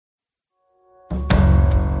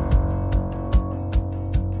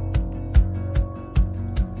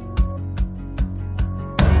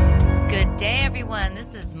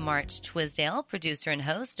March Twisdale, producer and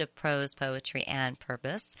host of Prose, Poetry, and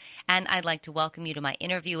Purpose. And I'd like to welcome you to my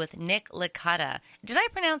interview with Nick Licata. Did I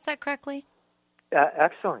pronounce that correctly?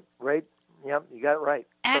 Excellent. Great. Yep, you got it right.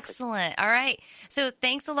 Perfect. Excellent. All right. So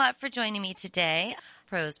thanks a lot for joining me today.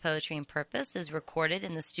 Prose, Poetry, and Purpose is recorded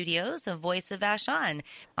in the studios of Voice of Vashon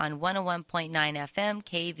on 101.9 FM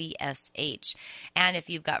KVSH. And if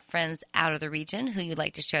you've got friends out of the region who you'd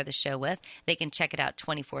like to share the show with, they can check it out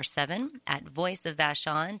 24/7 at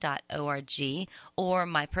voiceofvashon.org or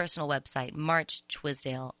my personal website,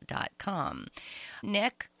 marchtwisdale.com.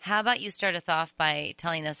 Nick, how about you start us off by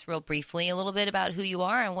telling us real briefly a little bit about who you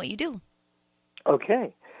are and what you do?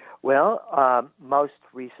 Okay. Well, most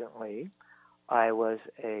recently, I was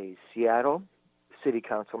a Seattle City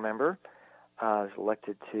Council member. I was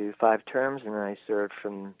elected to 5 terms, and I served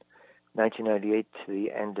from 1998 to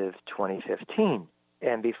the end of 2015.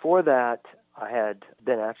 And before that, I had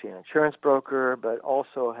been actually an insurance broker, but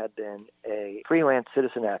also had been a freelance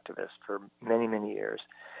citizen activist for many, many years.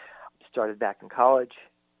 Started back in college,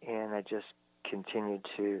 and I just continued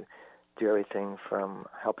to do everything from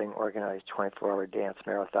helping organize 24-hour dance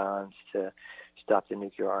marathons to stop the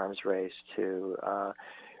nuclear arms race to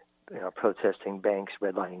protesting banks,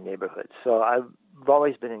 redlining neighborhoods. So I've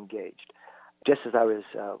always been engaged. Just as I was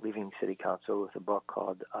leaving City Council with a book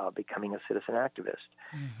called Becoming a Citizen Activist.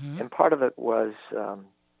 Mm-hmm. And part of it was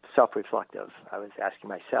self-reflective. I was asking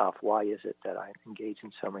myself, why is it that I'm engaged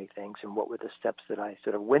in so many things, and what were the steps that I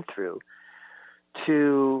sort of went through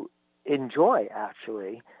to enjoy,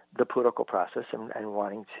 actually, the political process and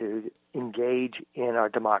wanting to engage in our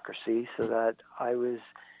democracy so that I was,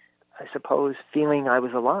 I suppose, feeling I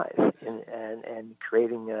was alive and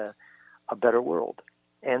creating a better world.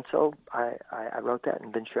 And so I wrote that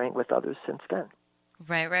and been sharing it with others since then.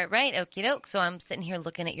 Right. Okie doke. So I'm sitting here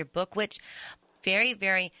looking at your book, which very,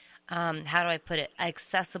 very, how do I put it,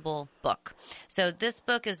 accessible book. So this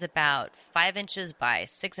book is about 5 inches by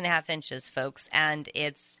 6.5 inches, folks, and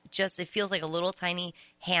it feels like a little tiny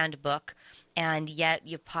handbook, and yet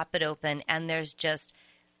you pop it open, and there's just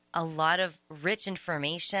a lot of rich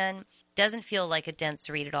information. Doesn't feel like a dense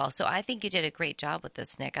read at all. So I think you did a great job with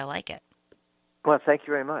this, Nick. I like it. Well, thank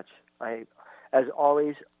you very much. I, as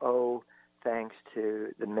always, owe thanks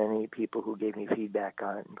to the many people who gave me feedback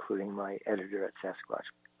on it, including my editor at Sasquatch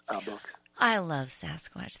Books. I love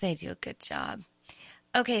Sasquatch. They do a good job.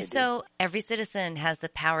 Okay, so every citizen has the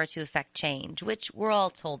power to affect change, which we're all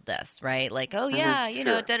told this, right? Like, oh, yeah, sure.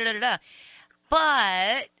 da-da-da-da-da.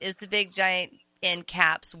 But is the big, giant, in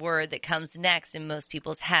caps word that comes next in most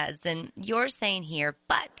people's heads. And you're saying here,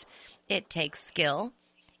 but it takes skill,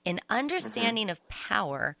 an understanding of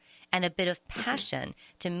power, and a bit of passion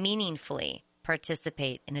to meaningfully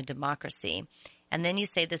participate in a democracy. And then you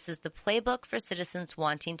say this is the playbook for citizens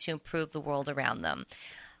wanting to improve the world around them.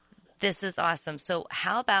 This is awesome. So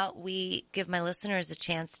how about we give my listeners a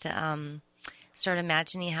chance to start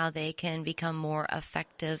imagining how they can become more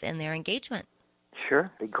effective in their engagement? Sure.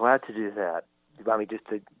 Be glad to do that. You want me just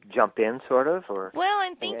to jump in, sort of? Well,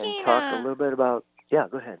 I'm thinking... And talk a little bit about... Yeah,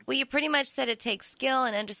 go ahead. Well, you pretty much said it takes skill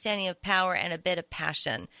and understanding of power and a bit of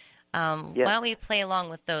passion. Why don't we play along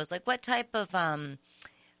with those? Like, what type of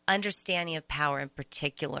understanding of power in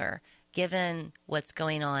particular, given what's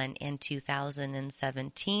going on in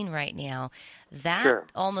 2017 right now, that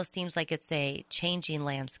almost seems like it's a changing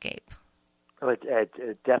landscape. Well,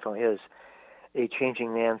 it definitely is a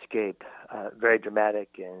changing landscape, very dramatic,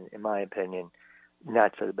 and in my opinion,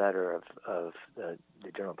 not for the better of the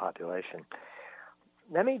general population.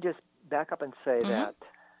 Let me just back up and say that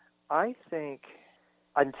I think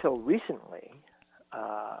until recently,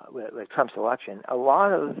 with Trump's election, a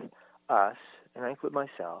lot of us, and I include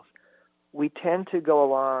myself, we tend to go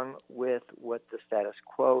along with what the status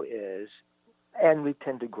quo is, and we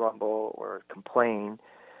tend to grumble or complain,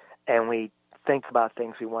 and we think about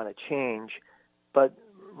things we want to change, but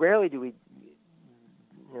rarely do we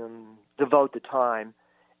devote the time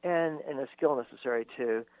and the skill necessary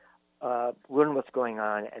to learn what's going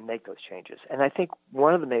on and make those changes. And I think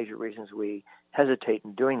one of the major reasons we hesitate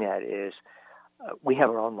in doing that is we have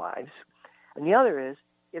our own lives. And the other is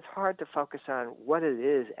it's hard to focus on what it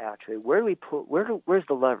is actually. Where's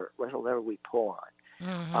the lever? Where's the lever we pull on?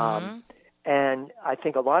 Mm-hmm. And I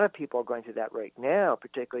think a lot of people are going through that right now,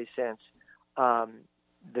 particularly since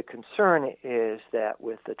the concern is that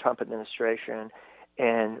with the Trump administration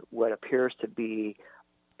and what appears to be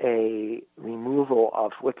a removal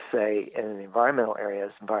of, let's say, in the environmental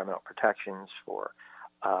areas, environmental protections for,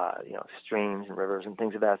 streams and rivers and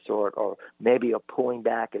things of that sort, or maybe a pulling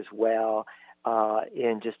back as well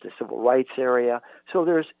in just the civil rights area. So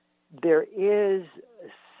there is a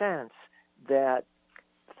sense that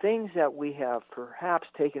things that we have perhaps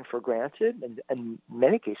taken for granted, and in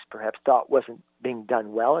many cases perhaps thought wasn't being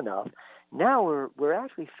done well enough, now we're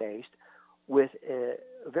actually faced with a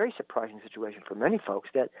very surprising situation for many folks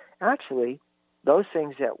that actually those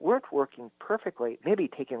things that weren't working perfectly may be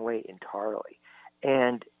taken away entirely.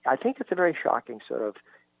 And I think it's a very shocking sort of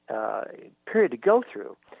period to go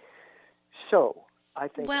through. So I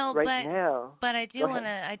think now. But I do want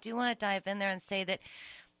to dive in there and say that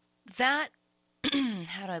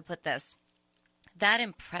how do I put this? That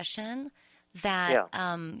impression that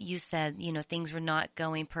you said, things were not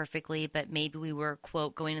going perfectly, but maybe we were,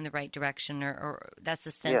 quote, going in the right direction, or that's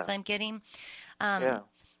the sense I'm getting.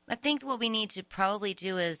 I think what we need to probably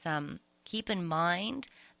do is keep in mind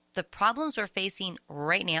the problems we're facing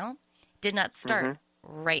right now did not start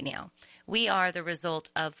right now. We are the result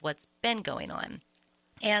of what's been going on.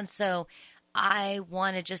 And so I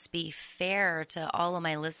want to just be fair to all of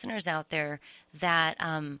my listeners out there that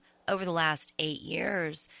over the last 8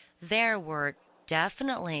 years, there were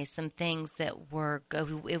definitely some things that were,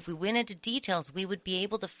 if we went into details, we would be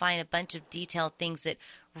able to find a bunch of detailed things that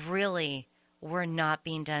really were not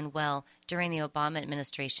being done well during the Obama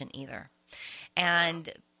administration either.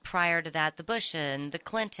 And prior to that, the Bush and the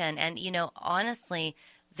Clinton, and, honestly,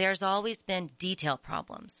 there's always been detail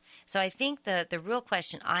problems. So I think the real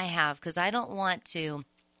question I have, because I don't want to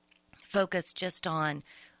focus just on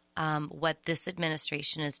what this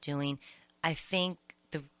administration is doing, I think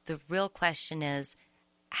the real question is,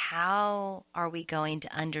 how are we going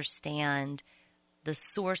to understand the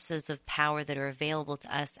sources of power that are available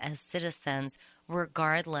to us as citizens,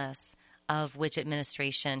 regardless of which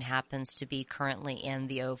administration happens to be currently in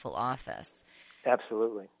the Oval Office?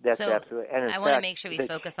 Absolutely. That's absolutely. And I want to make sure we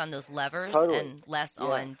focus on those levers and less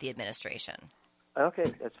on the administration.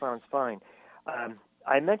 Okay, that sounds fine.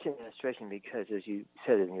 I mentioned administration because, as you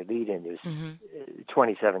said in your lead-in,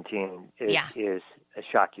 2017 is a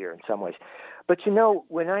shock year in some ways. But,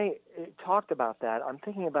 when I talked about that, I'm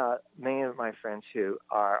thinking about many of my friends who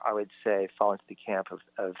are, I would say, fall into the camp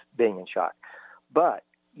of being in shock. But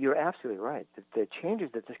you're absolutely right. The changes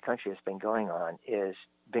that this country has been going on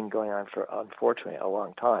for, unfortunately, a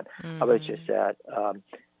long time. I was just at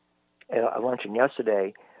a luncheon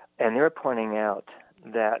yesterday, and they were pointing out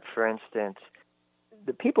that, for instance,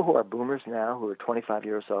 the people who are boomers now, who are 25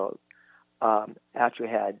 years old, actually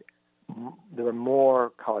there were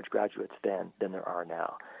more college graduates then than there are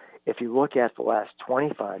now. If you look at the last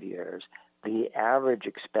 25 years, the average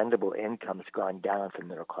expendable income has gone down for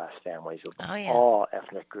middle-class families of all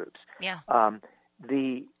ethnic groups. Yeah.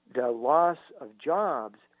 The loss of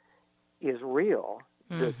jobs is real.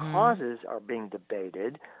 The causes are being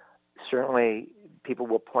debated. Certainly, people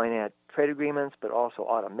will point at trade agreements, but also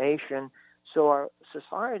automation. So our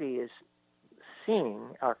society is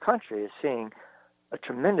our country is seeing a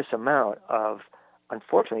tremendous amount of,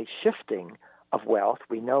 unfortunately, shifting of wealth.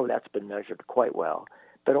 We know that's been measured quite well.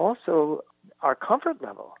 But also our comfort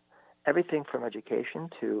level, everything from education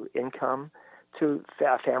to income to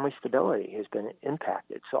family stability has been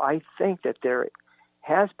impacted. So I think that there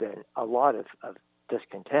has been a lot of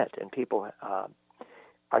discontent, and people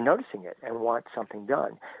are noticing it and want something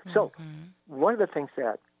done. So one of the things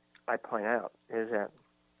that I point out is that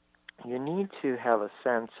you need to have a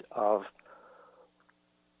sense of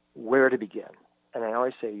where to begin. And I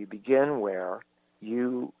always say you begin where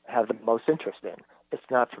you have the most interest in. It's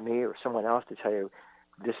not for me or someone else to tell you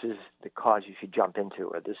this is the cause you should jump into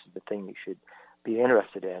or this is the thing you should be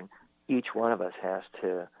interested in. Each one of us has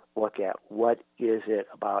to look at what is it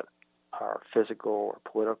about our physical or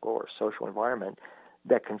political or social environment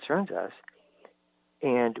that concerns us,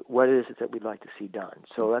 and what is it that we'd like to see done.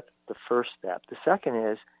 So that's the first step. The second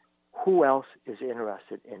is, who else is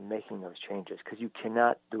interested in making those changes? Because you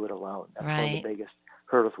cannot do it alone. That's one of the biggest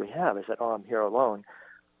hurdles we have is that, I'm here alone.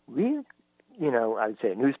 Read, I would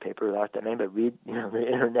say a newspaper, not that name, but read, the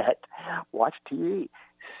internet, watch TV,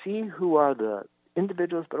 see who are the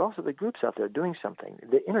individuals, but also the groups out there doing something.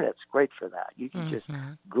 The internet's great for that. You can just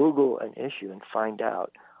Google an issue and find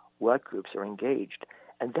out what groups are engaged.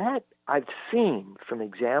 And that I've seen from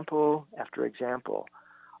example after example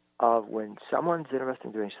of when someone's interested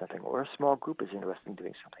in doing something or a small group is interested in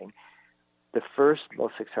doing something, the first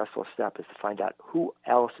most successful step is to find out who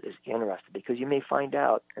else is interested, because you may find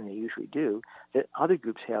out, and they usually do, that other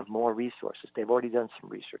groups have more resources. They've already done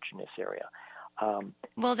some research in this area.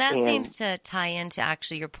 Well, that seems to tie into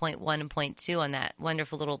actually your point 1 and point 2 on that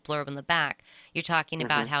wonderful little blurb on the back. You're talking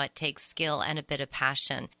about how it takes skill and a bit of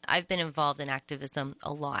passion. I've been involved in activism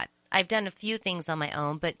a lot I've done a few things on my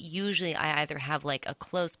own, but usually I either have like a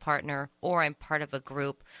close partner or I'm part of a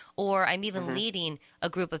group or I'm even leading a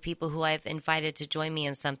group of people who I've invited to join me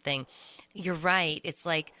in something. You're right. It's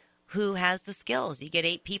like, who has the skills? You get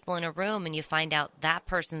 8 people in a room and you find out that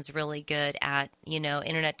person's really good at,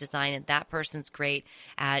 internet design and that person's great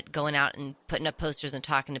at going out and putting up posters and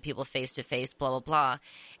talking to people face to face, blah, blah, blah.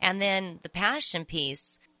 And then the passion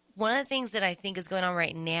piece. One of the things that I think is going on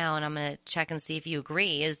right now, and I'm going to check and see if you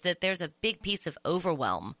agree, is that there's a big piece of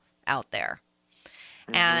overwhelm out there.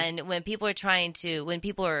 And when people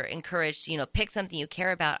are encouraged, pick something you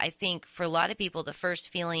care about, I think for a lot of people, the first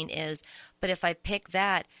feeling is, but if I pick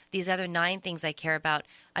that, these other 9 things I care about,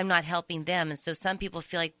 I'm not helping them. And so some people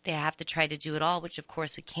feel like they have to try to do it all, which of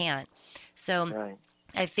course we can't. So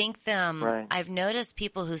I think I've noticed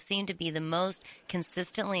people who seem to be the most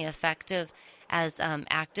consistently effective as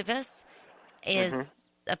activists is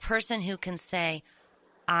a person who can say,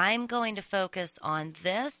 I'm going to focus on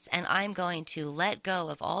this and I'm going to let go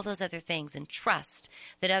of all those other things and trust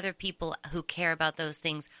that other people who care about those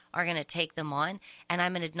things are going to take them on, and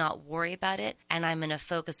I'm going to not worry about it and I'm going to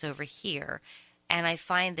focus over here. And I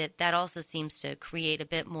find that also seems to create a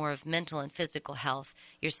bit more of mental and physical health.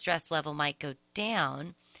 Your stress level might go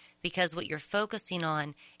down because what you're focusing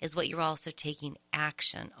on is what you're also taking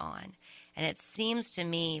action on. And it seems to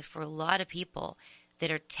me for a lot of people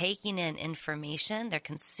that are taking in information, they're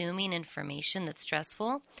consuming information that's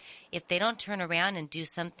stressful, if they don't turn around and do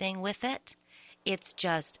something with it, it's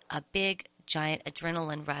just a big, giant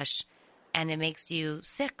adrenaline rush, and it makes you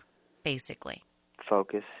sick, basically.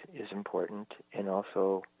 Focus is important, and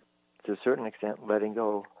also, to a certain extent, letting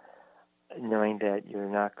go, knowing that you're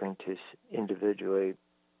not going to individually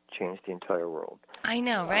change the entire world. I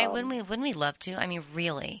know, right? Wouldn't we love to? I mean,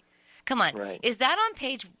 really? Come on. Right. Is that on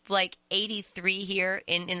page 83 here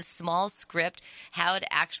in small script, how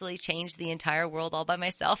to actually change the entire world all by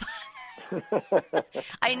myself?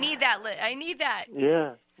 I need that. I need that.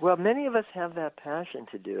 Yeah. Well, many of us have that passion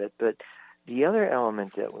to do it, but the other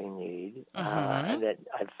element that we need, and that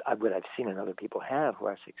what I've seen and other people have who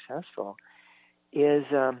are successful, is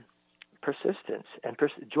persistence and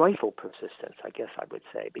joyful persistence, I guess I would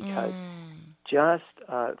say, because if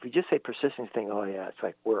you just say persistence, think, oh yeah, it's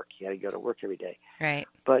like work. You got to go to work every day. Right.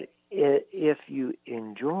 But if you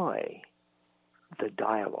enjoy the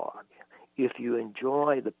dialogue, if you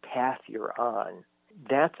enjoy the path you're on,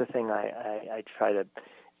 that's the thing I try to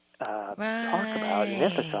talk about and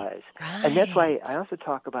emphasize. Right. And that's why I also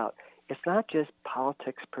talk about it's not just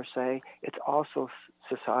politics per se, it's also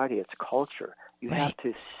society, it's culture. You have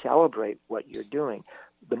to celebrate what you're doing.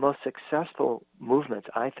 The most successful movements,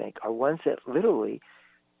 I think, are ones that literally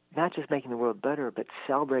not just making the world better, but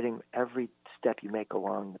celebrating every step you make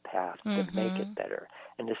along the path to make it better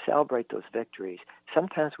and to celebrate those victories.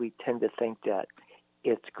 Sometimes we tend to think that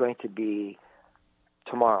it's going to be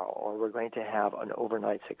tomorrow or we're going to have an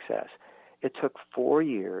overnight success. It took 4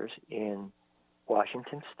 years in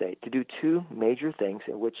Washington State to do 2 major things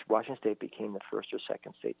in which Washington State became the first or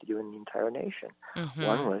second state to do in the entire nation.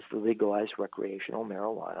 One was to legalize recreational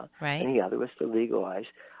marijuana, and the other was to legalize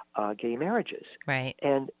gay marriages. Right.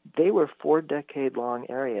 And they were 4-decade-long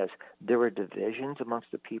areas. There were divisions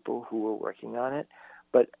amongst the people who were working on it,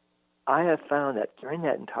 but I have found that during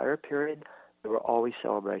that entire period, there were always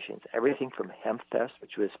celebrations. Everything from Hemp Fest,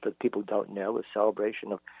 which was, for people who don't know, a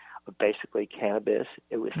celebration of basically cannabis.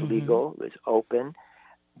 It was legal. It was open,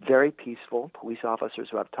 very peaceful. Police officers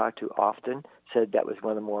who I've talked to often said that was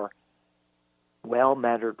one of the more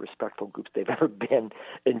well-mannered, respectful groups they've ever been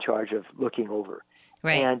in charge of looking over.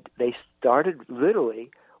 Right. And they started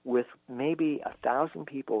literally with maybe 1,000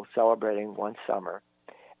 people celebrating one summer,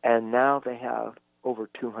 and now they have over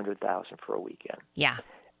 200,000 for a weekend. Yeah.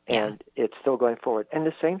 And it's still going forward. And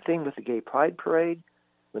the same thing with the Gay Pride Parade.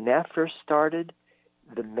 When that first started,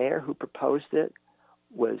 the mayor who proposed it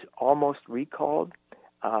was almost recalled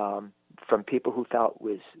from people who felt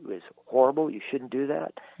it was horrible. You shouldn't do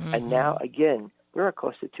that. And now, again, there are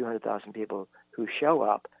close to 200,000 people who show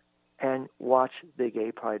up and watch the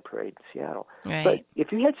Gay Pride Parade in Seattle. Right. But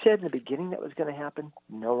if you had said in the beginning that was going to happen,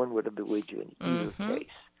 no one would have believed you in either case.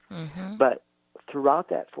 But throughout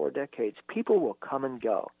that 4 decades, people will come and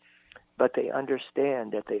go. But they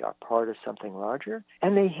understand that they are part of something larger,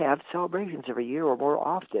 and they have celebrations every year or more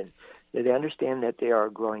often. They understand that they are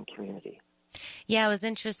a growing community. Yeah, it was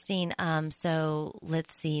interesting. So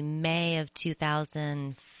let's see, May of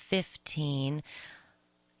 2015,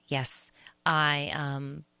 yes, I,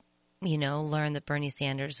 learned that Bernie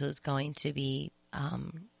Sanders was going to be,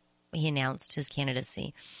 he announced his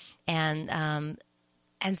candidacy. And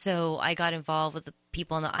And so I got involved with the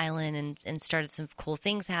people on the island and started some cool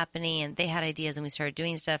things happening, and they had ideas and we started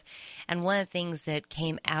doing stuff. And one of the things that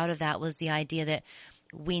came out of that was the idea that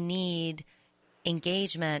we need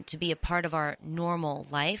engagement to be a part of our normal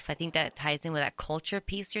life. I think that ties in with that culture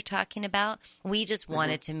piece you're talking about. We just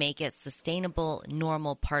wanted to make it sustainable,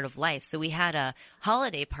 normal part of life. So we had a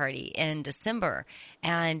holiday party in December,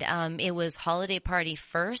 and it was holiday party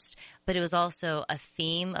first, but it was also a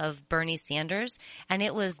theme of Bernie Sanders, and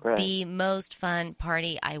it was the most fun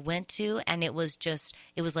party I went to, and it was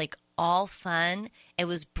like all fun. It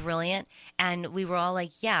was brilliant, and we were all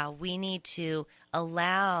like, yeah, we need to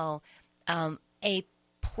allow a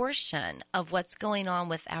portion of what's going on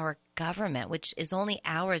with our government, which is only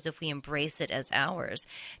ours if we embrace it as ours,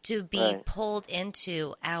 to be pulled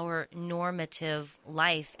into our normative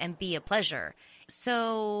life and be a pleasure.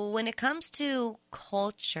 So when it comes to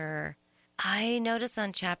culture, I notice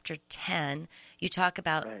on chapter 10, you talk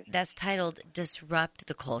about that's titled Disrupt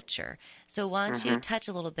the Culture. So why don't you touch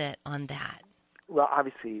a little bit on that? Well,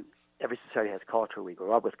 obviously, every society has culture. We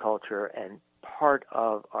grow up with culture, and part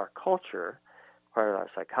of our culture, part of our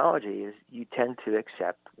psychology is you tend to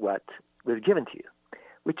accept what was given to you,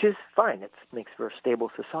 which is fine. It makes for a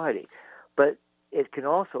stable society. But it can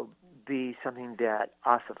also be something that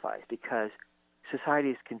ossifies because society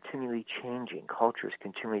is continually changing. Culture is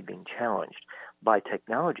continually being challenged by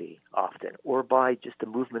technology often or by just the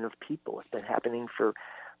movement of people. It's been happening for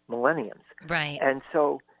millenniums. Right. And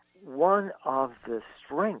so one of the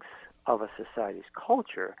strengths of a society's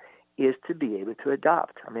culture is to be able to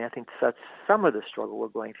adopt. I mean, I think that's some of the struggle we're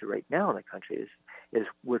going through right now in the country is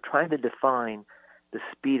we're trying to define the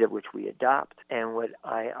speed at which we adopt. And what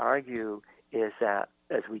I argue is that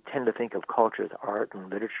as we tend to think of culture as art and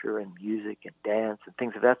literature and music and dance and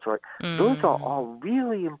things of that sort, those are all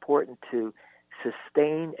really important to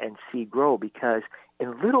sustain and see grow because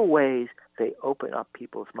in little ways they open up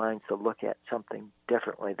people's minds to look at something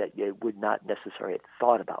differently that you would not necessarily have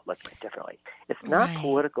thought about looking at differently. It's not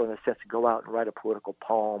political in the sense to go out and write a political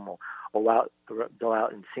poem or go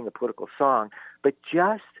out and sing a political song, but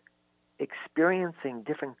just experiencing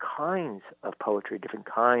different kinds of poetry, different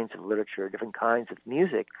kinds of literature, different kinds of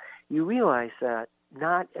music, you realize that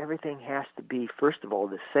not everything has to be, first of all,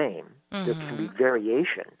 the same. There can be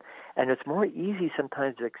variation. And it's more easy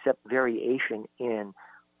sometimes to accept variation in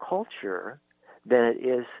culture than it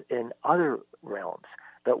is in other realms.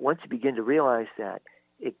 But once you begin to realize that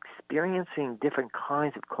experiencing different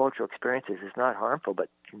kinds of cultural experiences is not harmful, but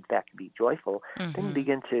can in fact be joyful, then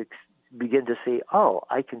you begin to see, oh,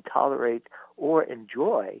 I can tolerate or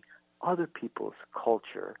enjoy other people's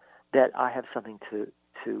culture that I have something to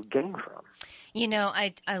gain from. You know,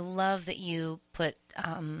 I love that you put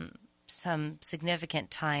some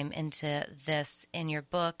significant time into this in your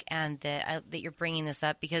book, and that you're bringing this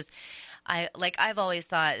up because I've always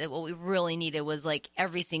thought that what we really needed was like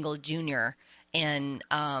every single junior in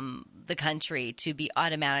the country to be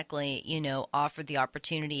automatically, offered the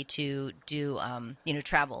opportunity to do,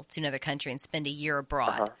 travel to another country and spend a year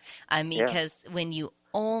abroad. I mean, because when you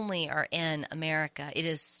only are in America, it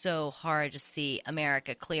is so hard to see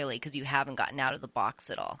America clearly because you haven't gotten out of the box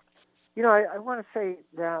at all. You know, I want to say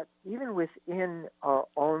that even within our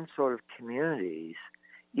own sort of communities,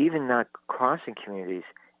 even not crossing communities,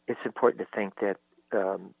 it's important to think that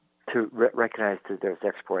to recognize that there's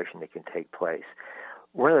exploration that can take place.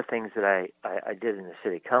 One of the things that I did in the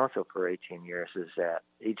city council for 18 years is that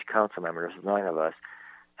each council member, there's 9 of us,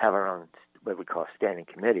 have our own what we call standing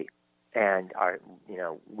committee, and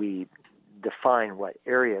we define what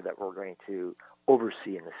area that we're going to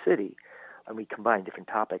oversee in the city, and we combine different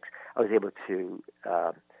topics. I was able to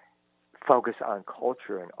focus on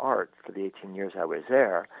culture and art for the 18 years I was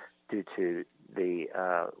there due to the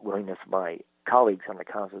willingness of my colleagues on the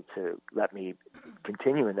council to let me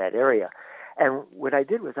continue in that area. And what I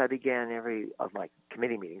did was I began every of my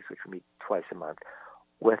committee meetings, which would meet twice a month,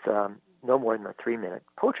 with no more than a 3-minute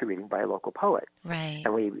poetry reading by a local poet. Right.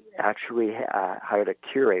 And we actually hired a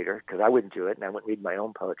curator, because I wouldn't do it, and I wouldn't read my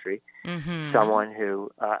own poetry, someone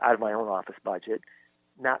who, out of my own office budget,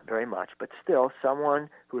 not very much, but still someone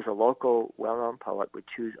who was a local, well-known poet would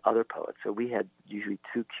choose other poets. So we had usually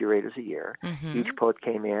 2 curators a year. Each poet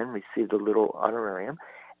came in, received a little honorarium,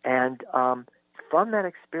 and from that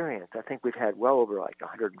experience, I think we've had well over like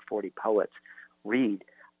 140 poets read.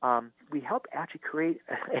 We helped actually create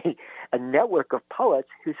a network of poets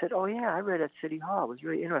who said, oh, yeah, I read at City Hall. It was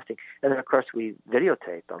really interesting. And then, of course, we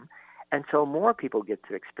videotaped them. And so more people get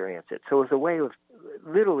to experience it. So it was a way of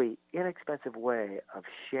literally inexpensive way of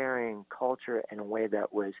sharing culture in a way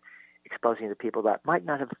that was exposing to people that might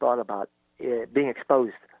not have thought about it being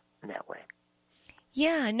exposed in that way.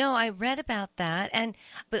 Yeah, no, I read about that,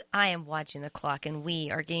 but I am watching the clock, and we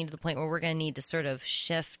are getting to the point where we're going to need to sort of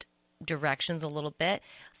shift directions a little bit.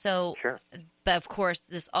 So, Sure. but of course,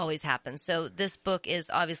 this always happens. So this book is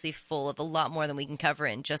obviously full of a lot more than we can cover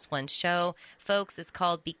in just one show, folks. It's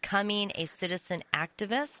called Becoming a Citizen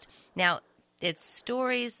Activist. Now, it's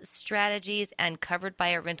stories, strategies, and covered by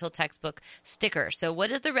a rental textbook sticker. So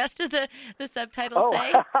what does the rest of the subtitle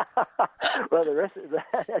say? Well, the rest of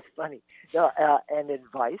that's funny. No, and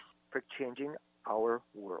advice for changing our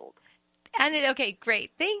world. Okay,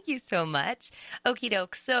 great. Thank you so much. Okie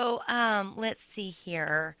doke. So let's see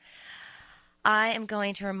here. I am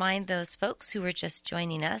going to remind those folks who are just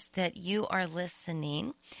joining us that you are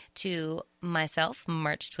listening to myself,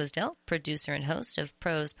 March Twisdale, producer and host of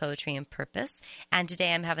Prose, Poetry, and Purpose. And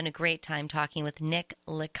today I'm having a great time talking with Nick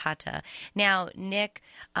Licata. Now, Nick,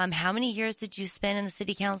 how many years did you spend in the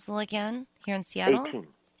city council again here in Seattle?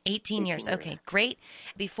 18 years. Okay, great.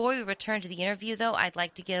 Before we return to the interview, though, I'd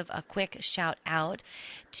like to give a quick shout out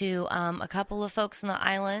to a couple of folks on the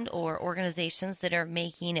island or organizations that are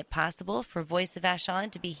making it possible for Voice of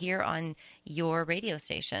Vashon to be here on your radio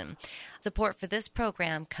station. Support for this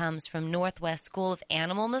program comes from Northwest School of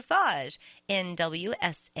Animal Massage.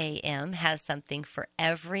 NWSAM has something for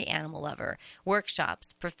every animal lover.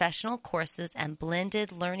 Workshops, professional courses, and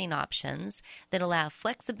blended learning options that allow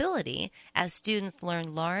flexibility as students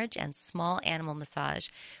learn large and small animal massage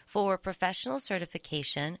for professional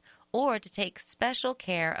certification or to take special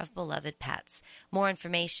care of beloved pets. More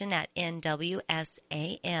information at nwsam.com.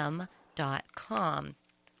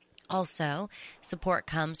 Also, support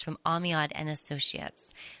comes from Amiad and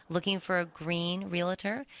Associates. Looking for a green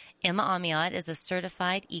realtor? Emma Amiad is a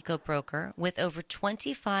certified eco-broker with over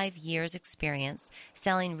 25 years experience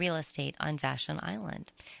selling real estate on Vashon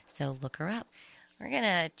Island. So look her up. We're going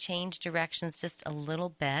to change directions just a little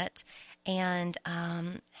bit. And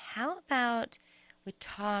how about we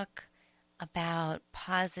talk about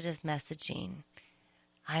positive messaging?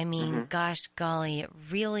 I mean, gosh golly, it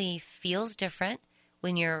really feels different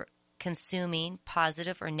when you're consuming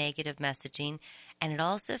positive or negative messaging, and it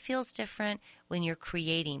also feels different when you're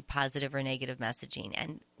creating positive or negative messaging.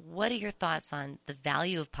 And what are your thoughts on the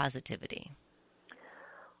value of positivity?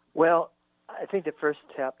 Well, I think the first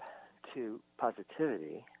step to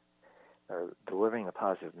positivity or delivering a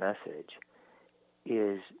positive message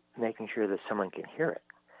is making sure that someone can hear it.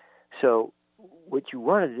 So what you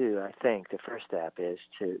want to do, I think, the first step is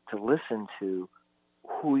to listen to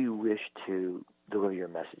who you wish to deliver your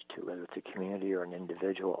message to, whether it's a community or an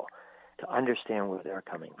individual, to understand where they're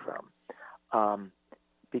coming from.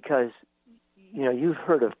 Because, you know, you've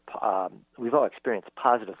heard of, we've all experienced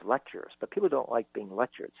positive lectures, but people don't like being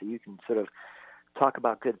lectured. So you can sort of talk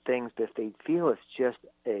about good things, but if they feel it's just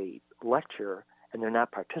a lecture and they're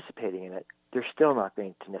not participating in it, they're still not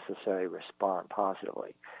going to necessarily respond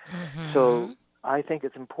positively. So I think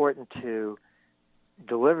it's important to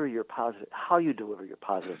deliver your positive, how you deliver your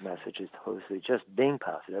positive message as opposed to just being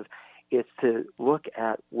positive. It's to look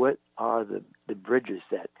at what are the bridges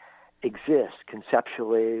that exist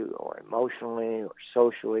conceptually or emotionally or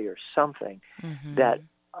socially or something that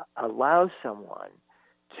allows someone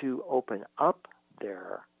to open up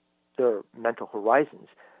their mental horizons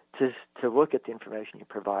to look at the information you're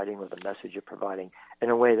providing or the message you're providing in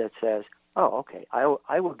a way that says, oh, okay,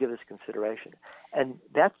 I will give this consideration. And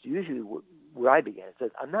that's usually where I begin. It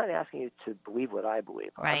says, I'm not asking you to believe what I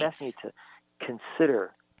believe. Right. I'm asking you to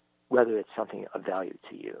consider whether it's something of value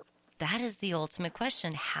to you. That is the ultimate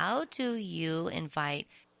question. How do you invite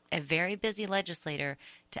a very busy legislator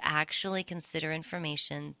to actually consider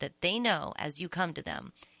information that they know, as you come to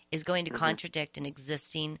them, is going to contradict an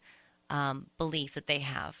existing belief that they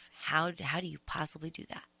have? How do you possibly do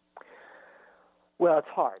that? Well, it's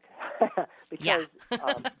hard because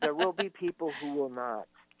there will be people who will not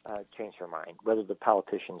change their mind, whether they're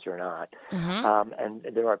politicians or not. And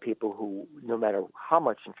there are people who, no matter how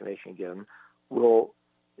much information you give them, will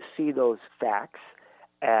see those facts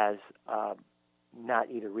as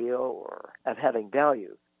not either real or of having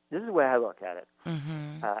value. This is the way I look at it.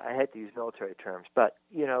 I hate to use military terms, but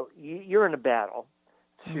you know, you're in a battle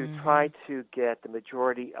to try to get the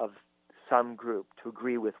majority of some group to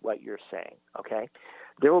agree with what you're saying. Okay,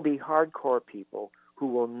 there will be hardcore people who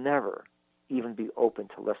will never even be open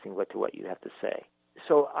to listening to what you have to say.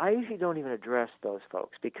 So I usually don't even address those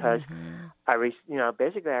folks because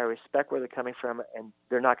basically I respect where they're coming from, and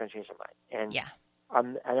they're not going to change their mind.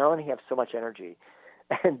 And I only have so much energy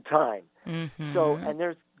and time. So, and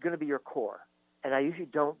there's going to be your core. And I usually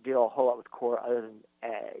don't deal a whole lot with core other than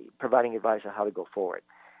providing advice on how to go forward.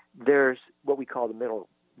 There's what we call the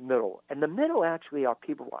middle. And the middle actually are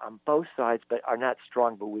people on both sides but are not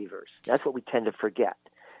strong believers. That's what we tend to forget.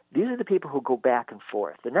 These are the people who go back and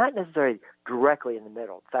forth. They're not necessarily directly in the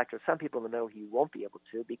middle. In fact, there's some people in the middle who you won't be able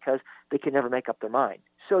to because they can never make up their mind.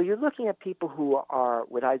 So you're looking at people who are,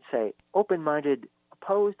 what I'd say, open-minded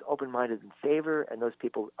opposed, open-minded in favor, and those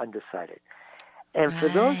people undecided. And for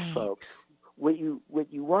those folks, what you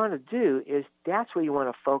want to do is that's where you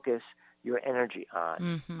want to focus your energy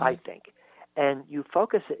on, I think. And you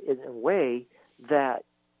focus it in a way that,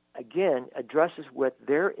 again, addresses what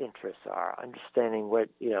their interests are, understanding what,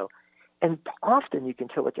 and often you can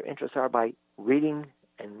tell what their interests are by reading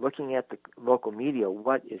and looking at the local media,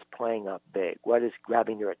 what is playing up big, what is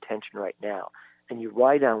grabbing their attention right now. And you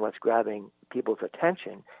write down what's grabbing people's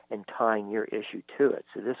attention and tying your issue to it.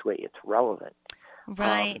 So this way it's relevant.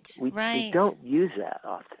 Right, we don't use that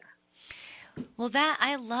often. Well,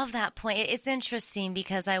 I love that point. It's interesting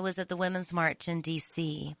because I was at the Women's March in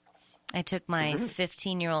D.C. I took my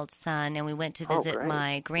 15-year-old son, and we went to visit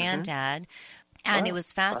my granddad. And it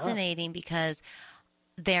was fascinating because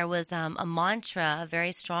there was a mantra, a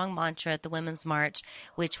very strong mantra at the Women's March,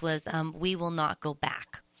 which was, we will not go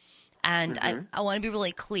back. And I want to be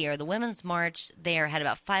really clear. The Women's March there had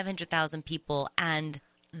about 500,000 people, and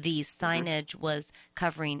the signage was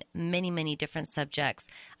covering many, many different subjects.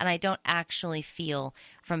 And I don't actually feel,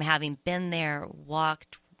 from having been there,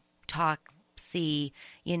 walked, talked, see,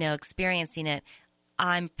 experiencing it,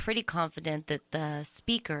 I'm pretty confident that the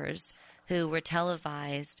speakers who were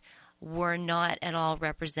televised were not at all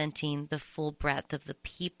representing the full breadth of the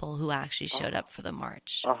people who actually showed up for the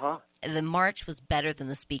march. The march was better than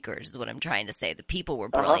the speakers, is what I'm trying to say. The people were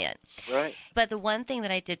brilliant. Right. But the one thing that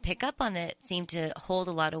I did pick up on that seemed to hold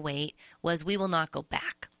a lot of weight was we will not go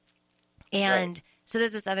back. And so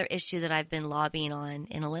there's this other issue that I've been lobbying on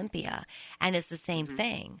in Olympia, and it's the same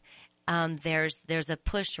thing. There's a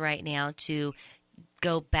push right now to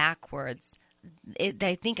go backwards.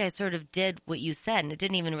 I think I sort of did what you said, and it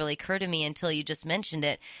didn't even really occur to me until you just mentioned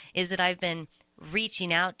it, is that I've been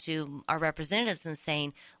reaching out to our representatives and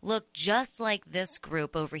saying, look, just like this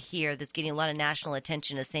group over here that's getting a lot of national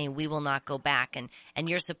attention is saying we will not go back, and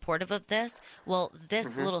you're supportive of this, well,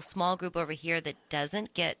 this little small group over here that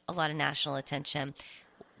doesn't get a lot of national attention,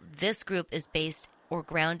 this group is based or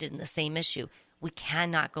grounded in the same issue. We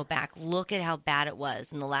cannot go back. Look at how bad it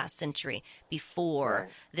was in the last century before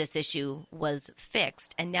this issue was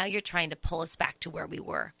fixed. And now you're trying to pull us back to where we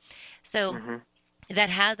were. So that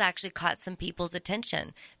has actually caught some people's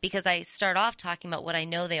attention because I start off talking about what I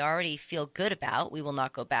know they already feel good about. We will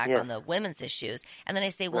not go back on the women's issues. And then I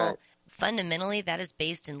say, well, fundamentally, that is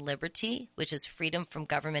based in liberty, which is freedom from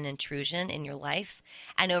government intrusion in your life.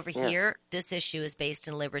 And over here, this issue is based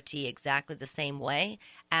in liberty exactly the same way.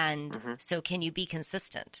 And so can you be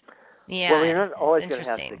consistent? Yeah, well, you're not always going to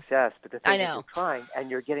have success, but the thing is you're trying, and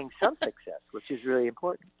you're getting some success, which is really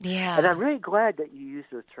important. Yeah. And I'm really glad that you use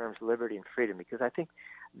those terms, liberty and freedom, because I think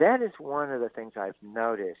that is one of the things I've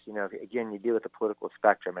noticed. Again, you deal with the political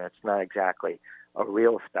spectrum, and it's not exactly a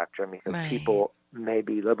real spectrum because people may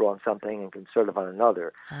be liberal on something and conservative on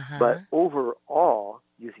another. But overall,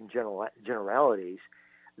 using generalities,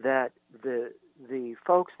 that the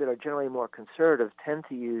folks that are generally more conservative tend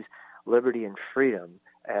to use liberty and freedom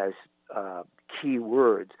as key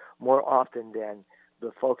words more often than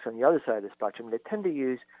the folks on the other side of the spectrum. They tend to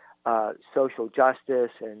use social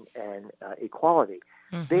justice and equality.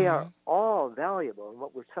 They are all valuable, and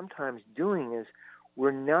what we're sometimes doing is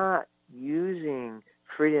we're not using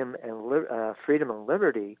freedom and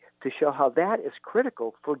liberty to show how that is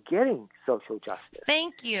critical for getting social justice.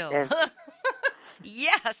 Thank you. And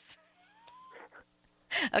yes.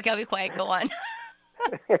 Okay, I'll be quiet. Go on.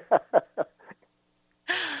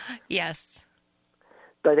 Yes.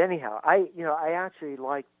 But anyhow, I actually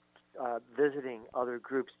like visiting other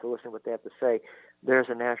groups to listen to what they have to say. There's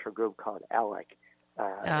a national group called ALEC,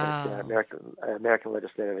 it's an American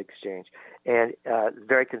Legislative Exchange, and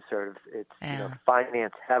very conservative. It's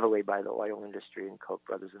financed heavily by the oil industry and Koch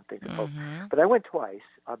brothers and things. But I went twice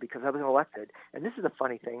because I was elected. And this is the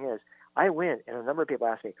funny thing is, I went, and a number of people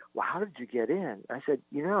asked me, "Well, how did you get in?" I said,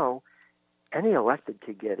 any elected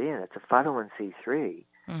could get in. It's a 501c3.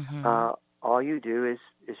 All you do is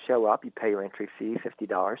show up. You pay your entry fee,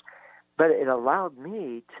 $50. But it allowed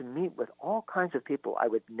me to meet with all kinds of people I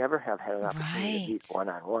would never have had an opportunity to meet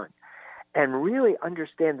one-on-one and really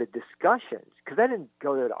understand the discussions, because I didn't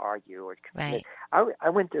go there to argue or commit. I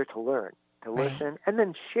went there to learn, to listen, and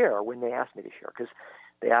then share when they asked me to share, because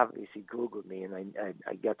they obviously Googled me, and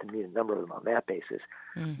I got to meet a number of them on that basis.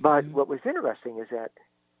 But what was interesting is that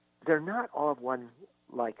they're not all of one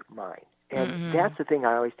like mine. And that's the thing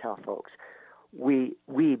I always tell folks. we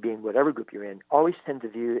being whatever group you're in, always tend to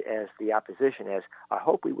view as the opposition as, I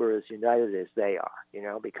hope we were as united as they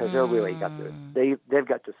are, because they're really they've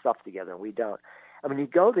got their stuff together and we don't. And when you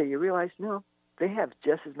go there, you realize, no, they have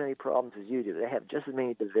just as many problems as you do. They have just as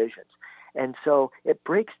many divisions. And so it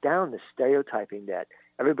breaks down the stereotyping that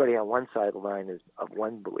everybody on one side of the line is of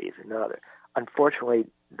one belief and another. Unfortunately,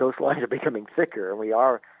 those lines are becoming thicker, and we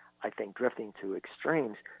are, I think, drifting to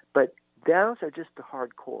extremes. But those are just the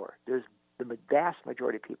hardcore. The vast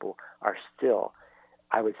majority of people are still,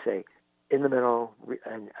 I would say, in the middle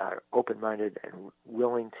and are open-minded and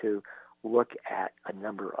willing to look at a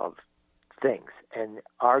number of things. And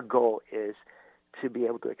our goal is to be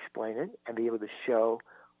able to explain it and be able to show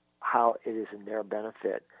how it is in their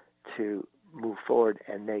benefit to move forward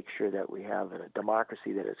and make sure that we have a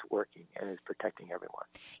democracy that is working and is protecting everyone.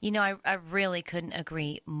 I really couldn't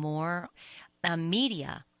agree more.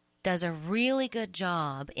 Media does a really good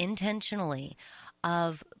job intentionally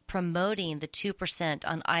of promoting the 2%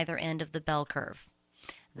 on either end of the bell curve.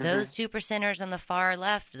 Those 2%ers on the far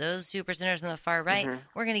left, those 2%ers on the far right,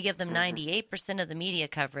 we're going to give them 98% of the media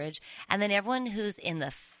coverage. And then everyone who's in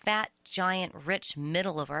the fat, giant, rich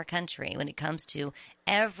middle of our country when it comes to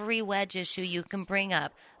every wedge issue you can bring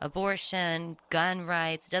up, abortion, gun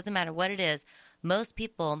rights, doesn't matter what it is, most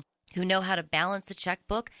people who know how to balance the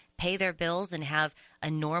checkbook, pay their bills, and have a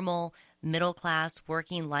normal middle-class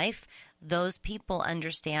working life, those people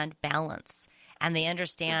understand balance. And they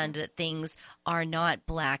understand that things are not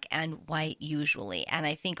black and white usually. And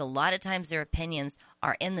I think a lot of times their opinions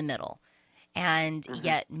are in the middle. And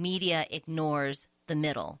yet media ignores the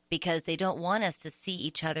middle because they don't want us to see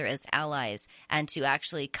each other as allies and to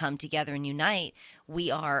actually come together and unite. We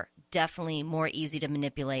are definitely more easy to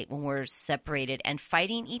manipulate when we're separated and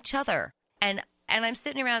fighting each other. And I'm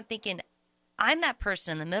sitting around thinking, I'm that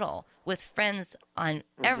person in the middle with friends on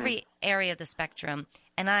every area of the spectrum.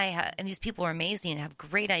 And and these people are amazing and have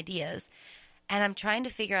great ideas. And I'm trying to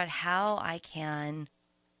figure out how I can,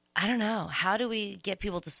 I don't know, how do we get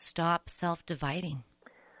people to stop self-dividing?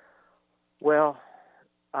 Well,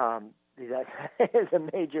 that is a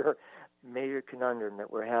major conundrum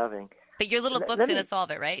that we're having. But your little book's going to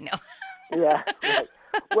solve it, right? No. Yeah. Right.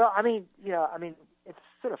 Well, it's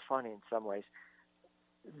sort of funny in some ways.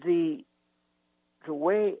 The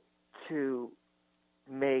way to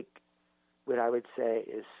make what I would say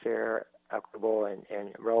is fair, equitable, and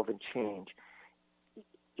relevant change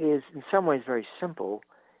is in some ways very simple,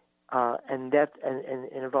 and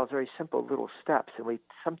involves very simple little steps. And we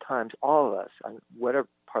sometimes, all of us, on whatever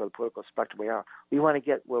part of the political spectrum we are, we want to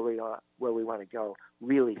get where we want to go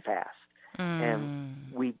really fast,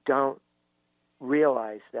 and we don't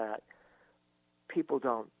realize that people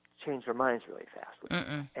don't change their minds really fast,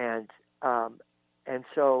 and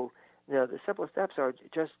so the simple steps are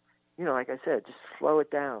just, like I said, just slow it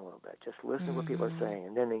down a little bit. Just listen to what people are saying,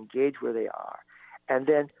 and then engage where they are. And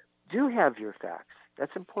then do have your facts.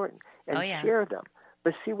 That's important. And share them,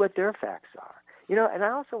 but see what their facts are. And I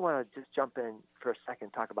also want to just jump in for a second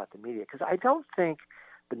and talk about the media, because I don't think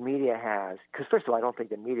the media has, because first of all, I don't think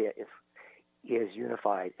the media is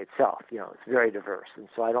unified itself. It's very diverse. And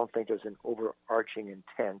so I don't think there's an overarching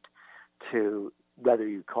intent to, whether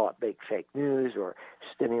you call it fake news or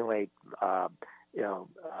stimulate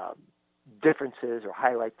differences or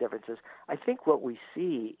highlight differences. I think what we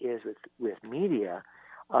see is with media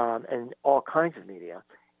and all kinds of media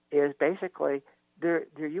is basically they're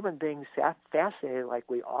human beings fascinated, like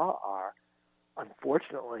we all are,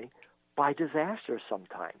 unfortunately, by disasters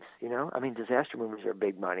sometimes. Disaster movies are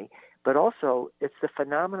big money, but also it's the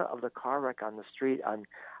phenomena of the car wreck on the street on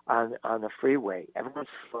the freeway. Everyone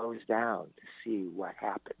slows down to see what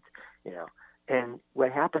happened, And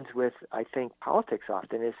what happens with, I think, politics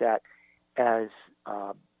often is that as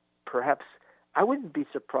perhaps I wouldn't be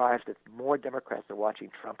surprised if more Democrats are watching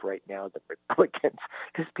Trump right now than Republicans,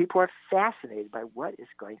 because people are fascinated by what is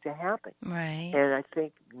going to happen. Right. And I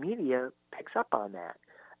think media picks up on that.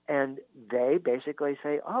 And they basically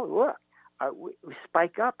say, oh, look, we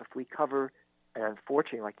spike up if we cover, and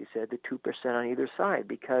unfortunately, like you said, the 2% on either side,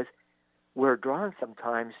 because we're drawn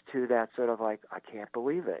sometimes to that sort of like, I can't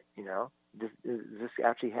believe it, Is this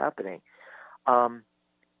actually happening?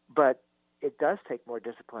 But it does take more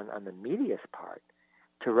discipline on the media's part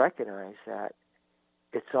to recognize that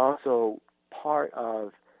it's also part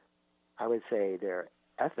of, I would say, their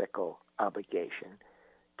ethical obligation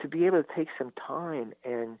to be able to take some time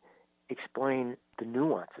and explain the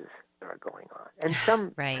nuances that are going on. And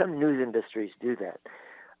some news industries do that.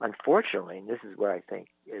 Unfortunately, and this is where I think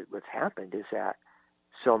what's happened, is that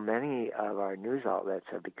so many of our news outlets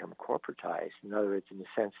have become corporatized. In other words, in the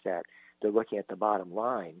sense that they're looking at the bottom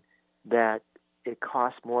line, that it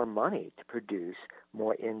costs more money to produce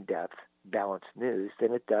more in-depth, balanced news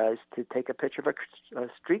than it does to take a picture of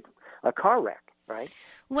a car wreck, right?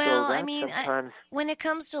 Well, So I mean, sometimes when it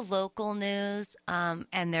comes to local news, and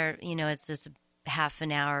it's just half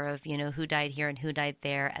an hour of, who died here and who died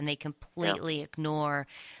there, and they completely ignore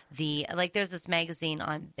there's this magazine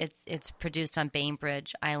it's produced on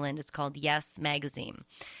Bainbridge Island. It's called Yes Magazine.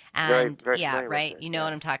 And very yeah, familiar with right. it. You know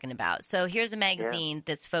what I'm talking about. So here's a magazine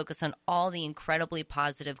that's focused on all the incredibly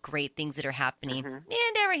positive, great things that are happening. Mm-hmm.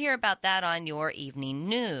 You never hear about that on your evening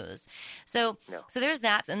news. So there's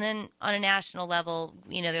that. And then on a national level,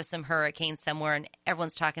 there's some hurricane somewhere and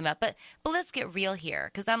everyone's talking about, but let's get real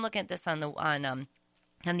here. Cause I'm looking at this on the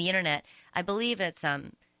internet. I believe it's,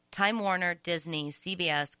 Time Warner, Disney,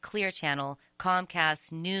 CBS, Clear Channel,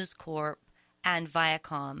 Comcast, News Corp, and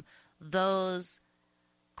Viacom. Those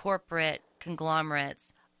corporate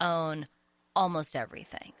conglomerates own almost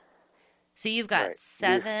everything. So you've got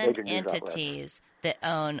 7 entities that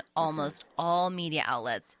own almost all media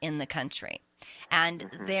outlets in the country.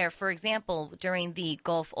 And there, for example, during the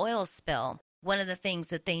Gulf oil spill, one of the things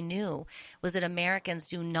that they knew was that Americans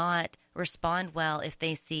do not respond well if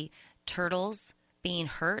they see turtles being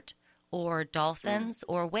hurt or dolphins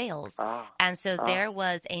or whales. And so there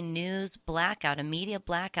was a news blackout, a media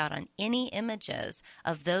blackout on any images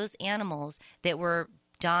of those animals that were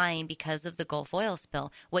dying because of the Gulf oil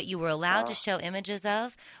spill. What you were allowed to show images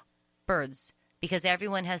of, birds, because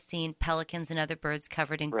everyone has seen pelicans and other birds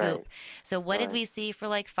covered in goop. So what did we see for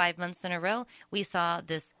like 5 months in a row? We saw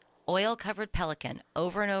this oil-covered pelican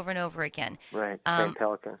over and over and over again. Same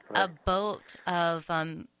pelican. A boat of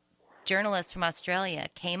journalists from Australia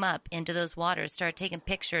came up into those waters, started taking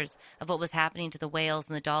pictures of what was happening to the whales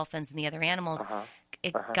and the dolphins and the other animals.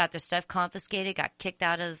 It got their stuff confiscated, got kicked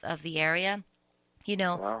out of the area.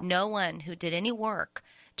 No one who did any work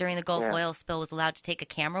during the Gulf oil spill was allowed to take a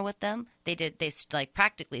camera with them. They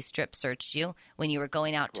practically strip searched you when you were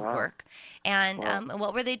going out to work. And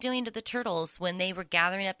what were they doing to the turtles when they were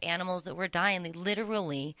gathering up animals that were dying? They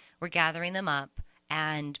literally were gathering them up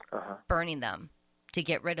and burning them to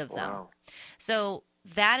get rid of them. So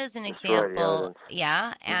that is an example.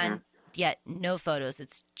 And yet no photos.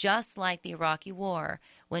 It's just like the Iraqi War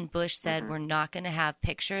when Bush said we're not going to have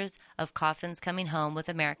pictures of coffins coming home with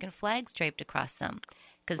American flags draped across them.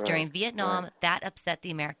 Because during Vietnam, that upset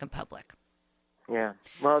the American public. Yeah.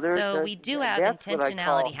 Well, so we do have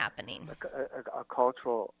intentionality happening. A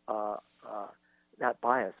cultural, not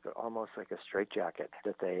bias, but almost like a straitjacket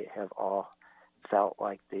that they have all felt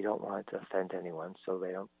like they don't want to offend anyone, so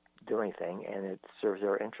they don't do anything, and it serves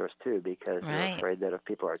their interest too because they're afraid that if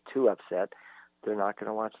people are too upset, they're not going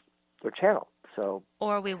to watch their channel.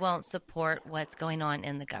 Or we won't support what's going on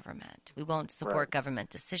in the government. We won't support government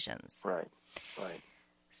decisions. Right.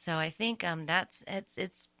 So I think it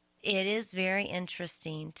is very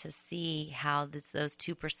interesting to see how those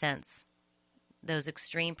 2%, those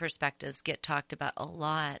extreme perspectives get talked about a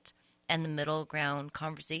lot, and the middle ground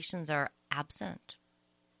conversations are absent.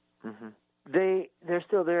 They're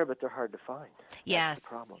still there, but they're hard to find. Yes. That's the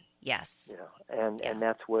problem. Yes. And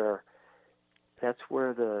that's where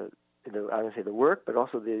the I would say the work, but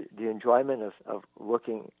also the enjoyment of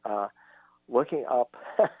looking up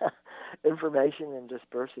information and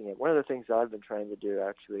dispersing it. One of the things that I've been trying to do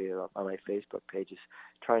actually on my Facebook page is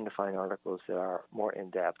trying to find articles that are more in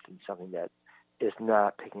depth and something that is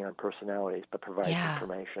not picking on personalities but provides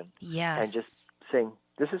information. Yes. And just saying,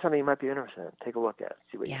 this is something you might be interested in. Take a look at it.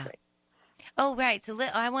 See what you think. Oh, right. So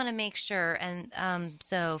I want to make sure, and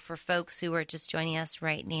so for folks who are just joining us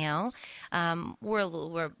right now, we're a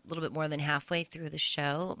little bit more than halfway through the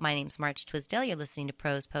show. My name's March Twisdale. You're listening to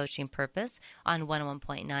Prose, Poetry, and Purpose on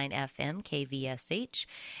 101.9 FM KVSH,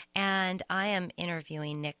 and I am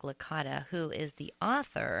interviewing Nick Licata, who is the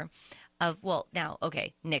author of,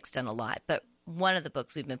 Nick's done a lot, but one of the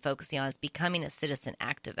books we've been focusing on is Becoming a Citizen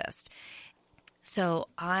Activist. So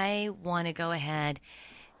I want to go ahead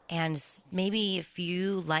and maybe if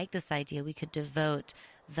you like this idea, we could devote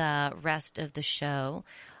the rest of the show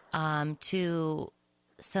to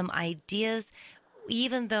some ideas,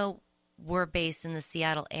 even though we're based in the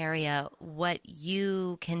Seattle area, what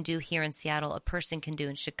you can do here in Seattle, a person can do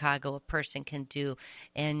in Chicago, a person can do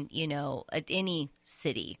in, at any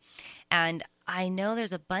city. And I know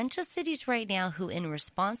there's a bunch of cities right now who, in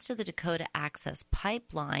response to the Dakota Access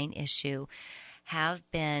Pipeline issue, have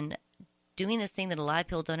been doing this thing that a lot of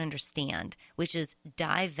people don't understand, which is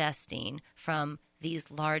divesting from these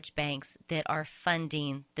large banks that are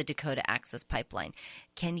funding the Dakota Access Pipeline.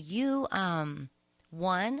 Can you,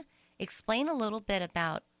 one, explain a little bit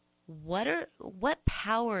about what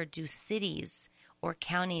power do cities or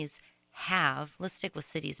counties have, let's stick with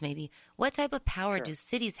cities maybe, what type of power Sure. do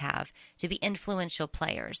cities have to be influential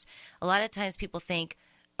players? A lot of times people think,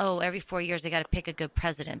 oh, every 4 years I got to pick a good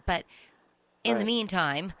president. But in the Right.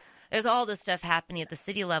 meantime, there's all this stuff happening at the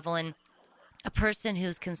city level, and a person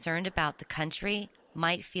who's concerned about the country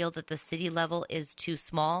might feel that the city level is too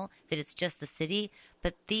small, that it's just the city.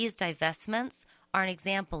 But these divestments are an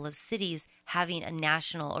example of cities having a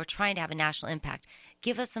national or trying to have a national impact.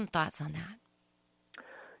 Give us some thoughts on that.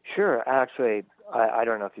 Sure. Actually, I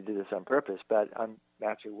don't know if you do this on purpose, but I'm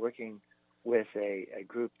actually working with a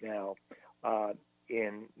group now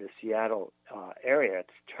in the Seattle area. It's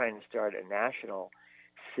trying to start a national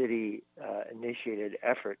city-initiated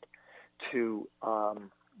effort to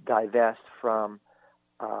divest from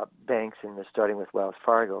banks, and starting with Wells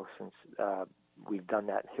Fargo, since we've done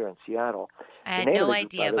that here in Seattle. I had no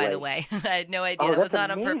idea, by the way. I had no idea. Oh, That was not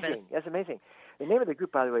amazing. on purpose. That's amazing. The name of the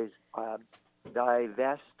group, by the way, is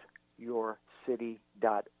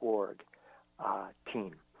divestyourcity.org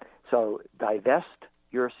team. So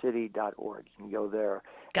divestyourcity.org. You can go there.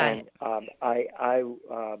 Got it. I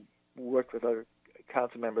worked with other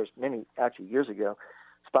council members actually years ago,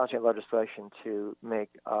 sponsoring legislation to make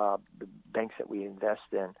the banks that we invest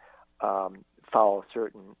in follow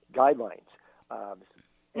certain guidelines.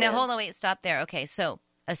 Now, hold on, wait, stop there. Okay, so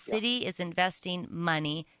a city is investing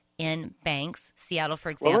money in banks. Seattle, for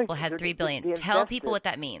example, had $3 billion. Tell people what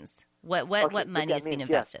that means. What money is being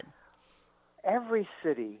invested? Yes. Every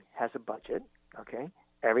city has a budget, okay?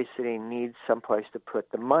 Every city needs someplace to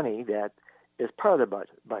put the money that is part of the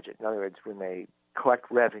budget. In other words, when they collect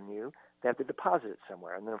revenue, they have to deposit it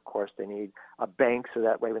somewhere. And then, of course, they need a bank, so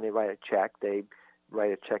that way when they write a check, they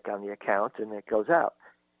write a check on the account and it goes out.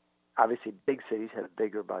 Obviously, big cities have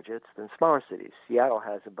bigger budgets than smaller cities. Seattle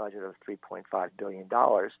has a budget of $3.5 billion.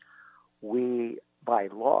 We, by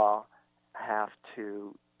law, have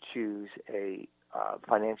to choose a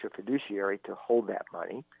financial fiduciary to hold that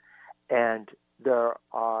money. And there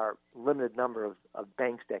are limited number of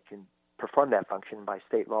banks that can perform that function. By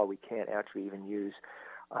state law, we can't actually even use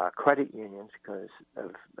credit unions because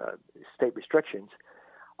of state restrictions.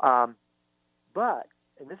 But,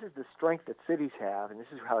 and this is the strength that cities have, and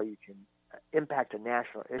this is how you can impact a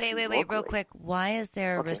national issue. Wait, locally. real quick. Why is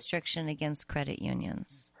there a restriction against credit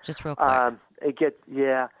unions? Just real quick.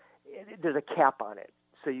 There's a cap on it.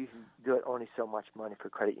 So you can do it only so much money for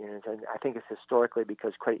credit unions. And I think it's historically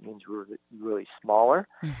because credit unions were really smaller,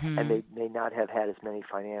 and they may not have had as many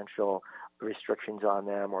financial restrictions on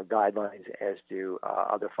them or guidelines as do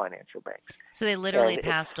other financial banks. So they literally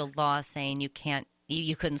passed a law saying you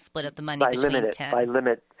couldn't split up the money between 10. By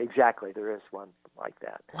limit, exactly. There is one like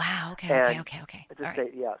that. Wow, okay. It's a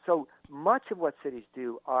state, yeah. So much of what cities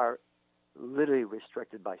do are literally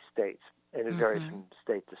restricted by states, and it varies from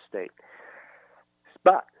state to state.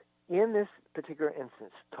 But in this particular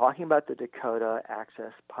instance, talking about the Dakota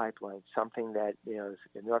Access Pipeline, something that is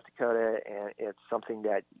in North Dakota, and it's something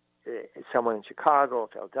that someone in Chicago,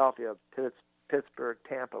 Philadelphia, Pittsburgh,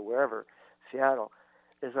 Tampa, wherever, Seattle,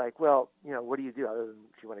 is like, well, what do you do other than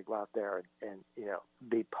if you want to go out there and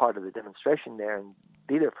be part of the demonstration there and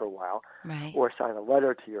be there for a while, right, or sign a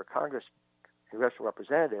letter to your congressional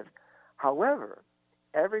representative. However,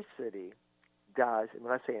 every city does, and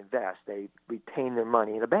when I say invest, they retain their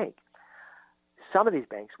money in a bank. Some of these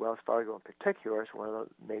banks, Wells Fargo in particular, is one of the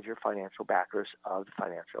major financial backers of the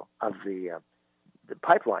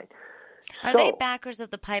pipeline. Are they backers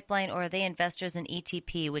of the pipeline, or are they investors in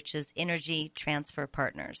ETP, which is Energy Transfer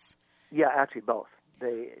Partners? Yeah, actually both.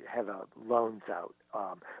 They have loans out,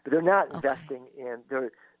 but they're not investing in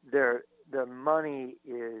their money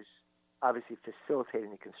is obviously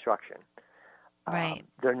facilitating the construction. Right.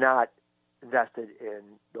 They're not invested in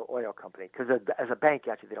the oil company because as a bank,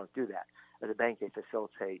 actually, they don't do that. As a bank, they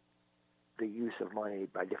facilitate the use of money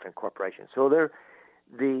by different corporations. So the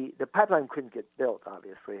pipeline couldn't get built,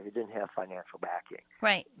 obviously, if it didn't have financial backing.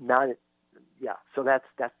 Right. So that's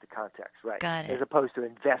the context, right? Got it. As opposed to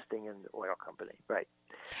investing in the oil company, right?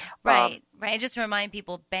 Right. And just to remind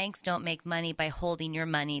people, banks don't make money by holding your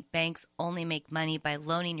money. Banks only make money by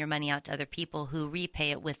loaning your money out to other people who repay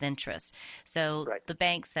it with interest. So the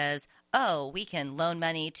bank says, we can loan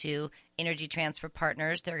money to Energy Transfer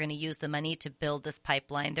Partners. They're going to use the money to build this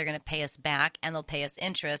pipeline. They're going to pay us back, and they'll pay us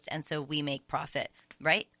interest, and so we make profit,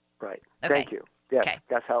 right? Right. Okay. Thank you. Yes, okay.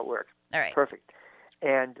 That's how it works. All right. Perfect.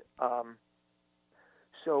 And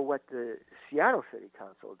so what the Seattle City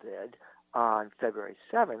Council did on February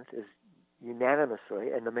 7th is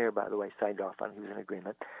unanimously, and the mayor, by the way, signed off on it, he was in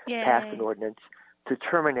agreement, passed an ordinance to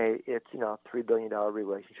terminate its $3 billion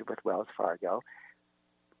relationship with Wells Fargo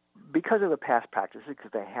because of the past practices,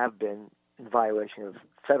 because they have been in violation of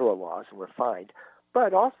federal laws and were fined,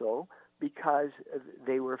 but also because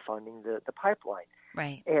they were funding the pipeline.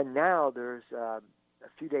 Right. And now there's a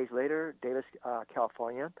few days later, Davis,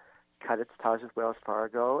 California, cut its ties with Wells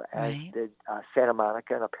Fargo, as did Santa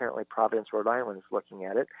Monica, and apparently Providence, Rhode Island is looking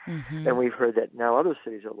at it. Mm-hmm. And we've heard that now other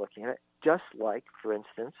cities are looking at it, just like, for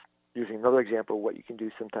instance, using another example of what you can do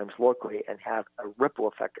sometimes locally and have a ripple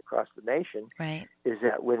effect across the nation, is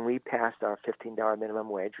that when we passed our $15 minimum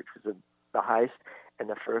wage, which was the highest and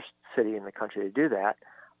the first city in the country to do that,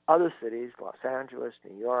 other cities, Los Angeles,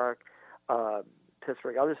 New York,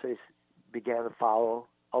 Pittsburgh, other cities began to follow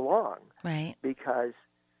along. Right. Because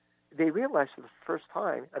they realized for the first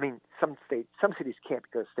time, I mean, some cities can't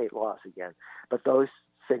because of state laws again, but those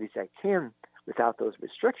cities that can without those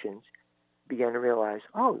restrictions began to realize,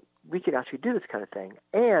 oh, we could actually do this kind of thing.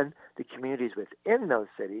 And the communities within those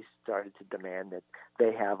cities started to demand that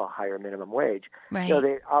they have a higher minimum wage. Right. You know,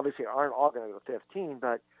 they obviously aren't all going to go 15,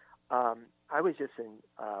 but I was just in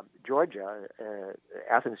Georgia,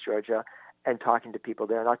 Athens, Georgia, and talking to people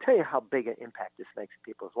there, and I'll tell you how big an impact this makes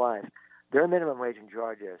in people's lives. Their minimum wage in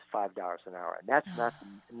Georgia is $5 an hour, and that's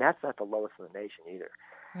not the lowest in the nation either.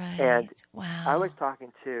 Right. And wow. I was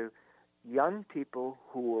talking to young people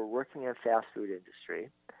who were working in the fast food industry,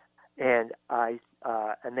 and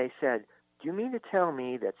they said, "Do you mean to tell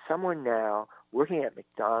me that someone now working at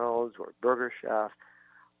McDonald's or Burger Chef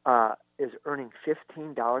is earning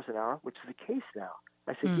 $15 an hour?" Which is the case now.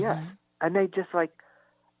 I said, mm-hmm. yes, and they just like,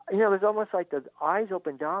 you know, it was almost like the eyes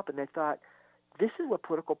opened up, and they thought, this is what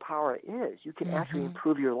political power is. You can mm-hmm. actually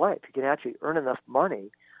improve your life. You can actually earn enough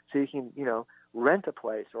money so you can, you know, rent a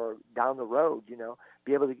place or down the road, you know,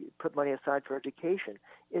 be able to put money aside for education.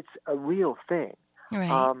 It's a real thing.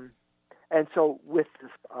 Right. And so with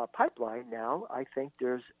this pipeline now, I think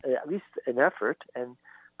there's at least an effort and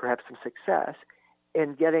perhaps some success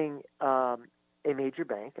in getting a major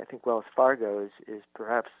bank. I think Wells Fargo is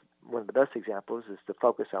perhaps one of the best examples, is to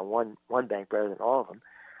focus on one bank rather than all of them,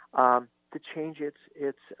 to change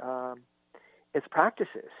its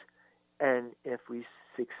practices. And if we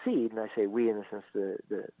succeed, and I say we in the sense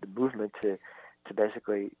the movement to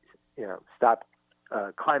basically, you know, stop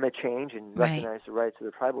climate change and recognize the rights of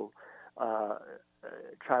the tribal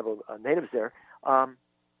natives there,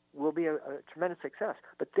 will be a tremendous success.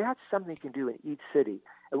 But that's something you can do in each city.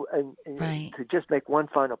 And to just make one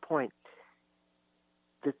final point,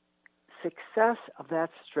 the success of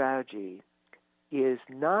that strategy is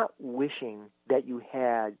not wishing that you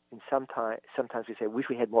had, and sometimes we say, wish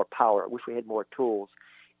we had more power, wish we had more tools,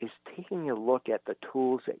 is taking a look at the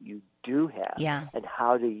tools that you do have and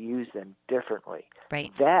how to use them differently.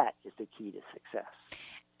 Right. That is the key to success.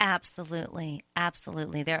 Absolutely.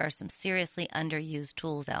 Absolutely. There are some seriously underused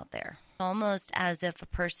tools out there. Almost as if a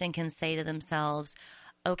person can say to themselves,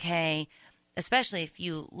 okay, especially if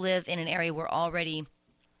you live in an area where already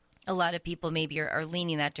a lot of people maybe are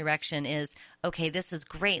leaning that direction, is, okay, this is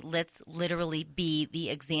great. Let's literally be the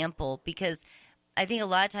example. Because I think a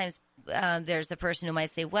lot of times there's a person who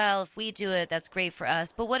might say, well, if we do it, that's great for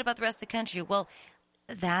us. But what about the rest of the country? Well,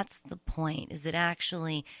 that's the point, is it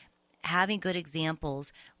actually having good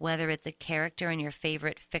examples, whether it's a character in your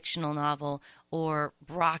favorite fictional novel or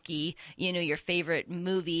Rocky, you know, your favorite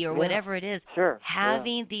movie or whatever it is. Sure.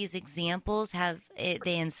 Having these examples,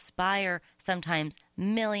 they inspire sometimes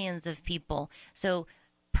millions of people. So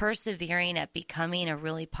persevering at becoming a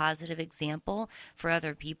really positive example for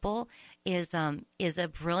other people is a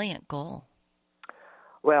brilliant goal.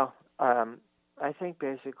 Well, I think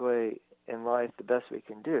basically in life the best we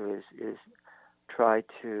can do is try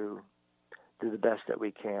to do the best that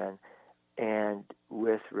we can, and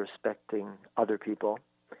with respecting other people.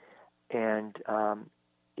 And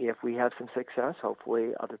if we have some success,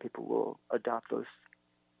 hopefully other people will adopt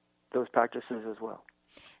those practices as well.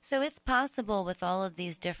 So it's possible with all of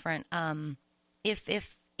these different, if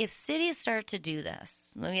cities start to do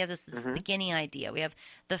this, we have this beginning idea. We have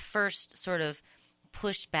the first sort of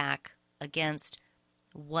pushback against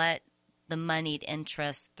what the moneyed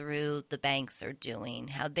interests through the banks are doing,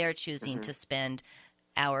 how they're choosing to spend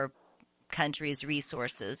our country's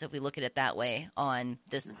resources, if we look at it that way, on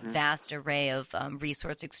this vast array of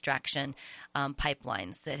resource extraction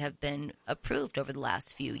pipelines that have been approved over the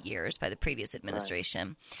last few years by the previous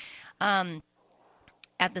administration. Right.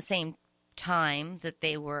 At the same time that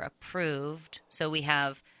they were approved, so we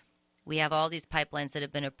have all these pipelines that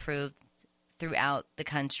have been approved throughout the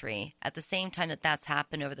country. At the same time that that's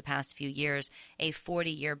happened over the past few years, a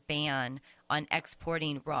 40-year ban on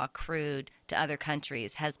exporting raw crude to other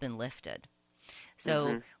countries has been lifted.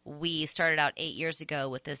 So we started out 8 years ago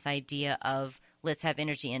with this idea of let's have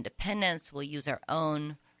energy independence. We'll use our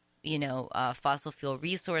own fossil fuel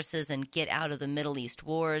resources and get out of the Middle East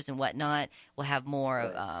wars and whatnot. We'll have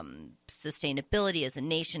more sustainability as a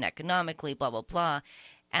nation economically, blah, blah, blah.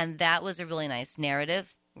 And that was a really nice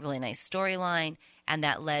narrative, really nice storyline, and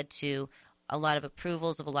that led to a lot of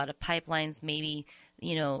approvals of a lot of pipelines, maybe,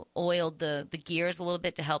 oiled the gears a little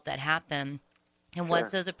bit to help that happen. And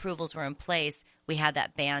once those approvals were in place, we had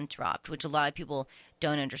that ban dropped, which a lot of people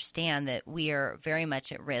don't understand, that we are very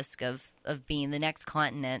much at risk of being the next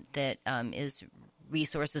continent that is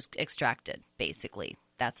resources extracted, basically.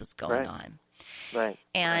 That's what's going on. Right.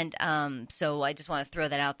 And so I just want to throw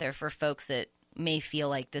that out there for folks that may feel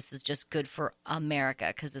like this is just good for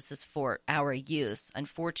America because this is for our use.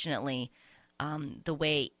 Unfortunately, the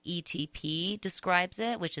way ETP describes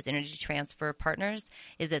it, which is Energy Transfer Partners,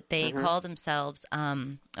 is that they call themselves,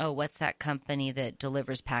 what's that company that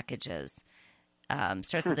delivers packages?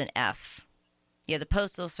 Starts with an F. Yeah, the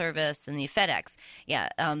Postal Service and the FedEx. Yeah,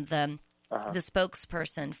 the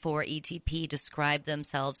spokesperson for ETP described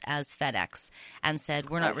themselves as FedEx and said,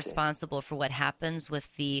 we're not responsible for what happens with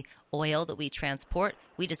the oil that we transport.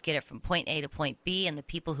 We just get it from point A to point B, and the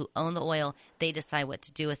people who own the oil, they decide what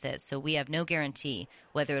to do with it. So we have no guarantee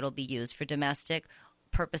whether it'll be used for domestic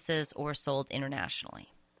purposes or sold internationally.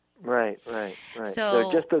 Right.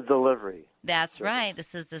 So they're just a delivery. That's right.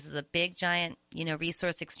 This is a big, giant,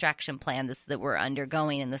 resource extraction plan that we're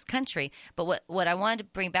undergoing in this country. But what I wanted to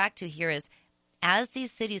bring back to here is, as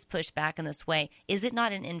these cities push back in this way, is it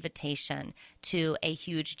not an invitation to a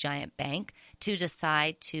huge, giant bank to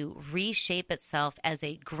decide to reshape itself as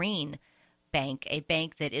a green bank, a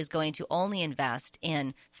bank that is going to only invest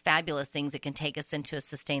in fabulous things that can take us into a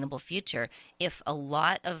sustainable future? If a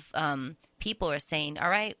lot of people are saying, all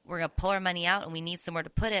right, we're going to pull our money out and we need somewhere to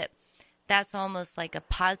put it, that's almost like a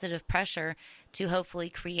positive pressure to hopefully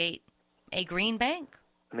create a green bank.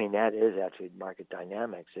 I mean, that is actually market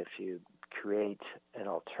dynamics. If you create an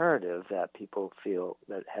alternative that people feel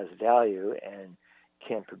that has value and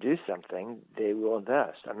can produce something, they will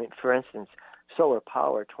invest. I mean, for instance, solar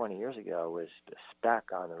power 20 years ago was a speck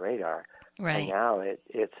on the radar. Right. And now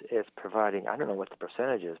it's providing, I don't know what the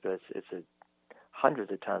percentage is, but it's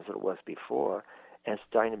hundreds of times what it was before, and it's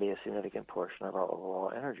starting to be a significant portion of our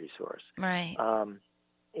overall energy source. Right.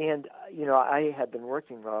 And, I had been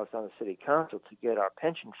working while I was on the city council to get our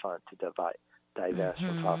pension fund to divest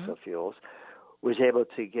from fossil fuels, was able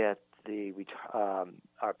to get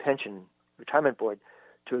our pension retirement board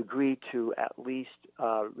to agree to at least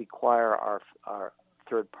require our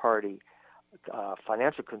third-party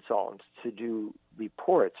financial consultants to do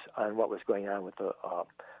reports on what was going on with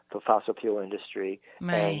the fossil fuel industry,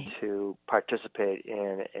 and to participate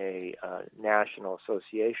in a national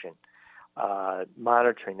association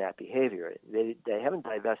monitoring that behavior. They haven't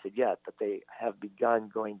divested yet, but they have begun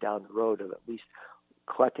going down the road of at least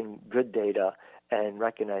collecting good data and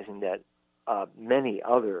recognizing that many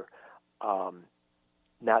other,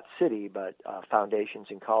 not city, but foundations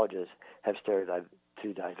and colleges have started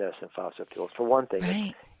to divest in fossil fuels. For one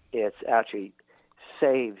thing, it's actually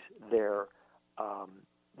saves their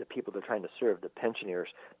the people they're trying to serve, the pensioners,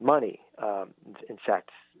 money. In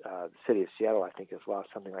fact, the city of Seattle, I think, has lost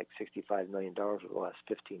something like $65 million over the last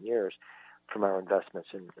 15 years from our investments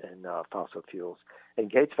in fossil fuels. And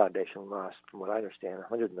Gates Foundation lost, from what I understand,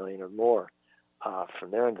 $100 million or more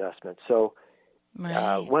from their investments. So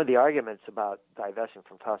one of the arguments about divesting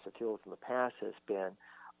from fossil fuels in the past has been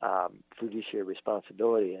fiduciary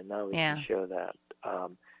responsibility, and now we can show that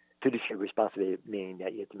fiduciary responsibility, meaning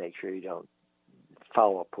that you have to make sure you don't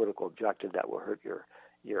follow a political objective that will hurt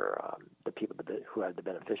the people who are the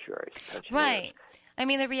beneficiaries. Right. I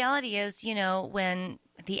mean, the reality is, when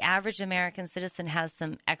the average American citizen has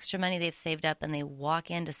some extra money they've saved up and they walk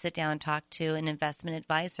in to sit down and talk to an investment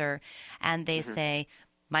advisor, and they say,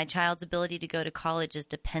 my child's ability to go to college is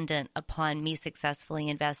dependent upon me successfully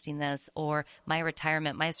investing this, or my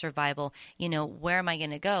retirement, my survival, where am I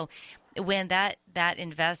going to go? When that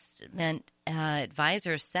investment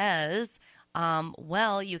advisor says,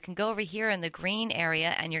 well, you can go over here in the green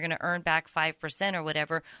area and you're going to earn back 5% or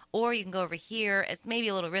whatever, or you can go over here. It's maybe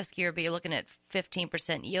a little riskier, but you're looking at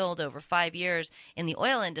 15% yield over 5 years in the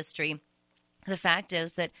oil industry. The fact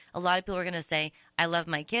is that a lot of people are going to say, I love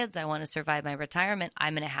my kids. I want to survive my retirement.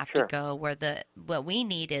 I'm going to have to go where what we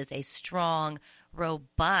need is a strong,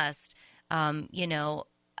 robust,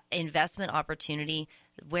 investment opportunity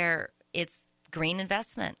where it's green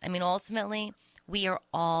investment. I mean, ultimately, we are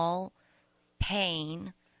all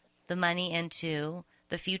paying the money into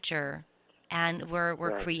the future, and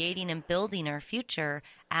we're creating and building our future.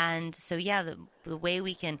 And so, the way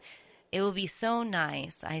we can, it will be so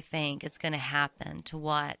nice, I think it's going to happen, to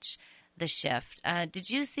watch the shift. Did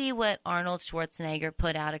you see what Arnold Schwarzenegger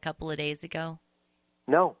put out a couple of days ago?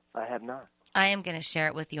 No, I have not. I am going to share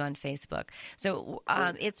it with you on Facebook. So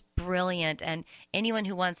it's brilliant. And anyone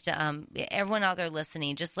who wants to, everyone out there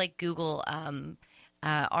listening, just like Google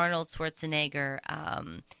Arnold Schwarzenegger,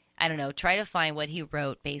 I don't know, try to find what he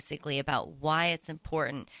wrote basically about why it's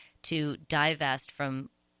important to divest from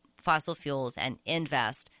fossil fuels and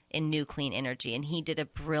invest in new clean energy. And he did a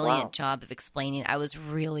brilliant job of explaining. I was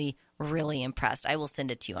really, really impressed. I will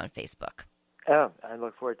send it to you on Facebook. Oh, I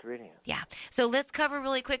look forward to reading it. Yeah. So let's cover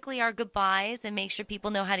really quickly our goodbyes and make sure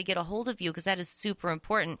people know how to get a hold of you, because that is super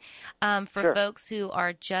important. For folks who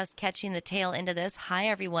are just catching the tail end of this, hi,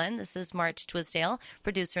 everyone. This is March Twisdale,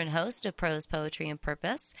 producer and host of Prose, Poetry, and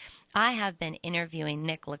Purpose. I have been interviewing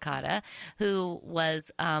Nick Licata, who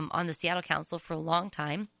was on the Seattle Council for a long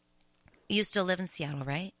time. You still live in Seattle,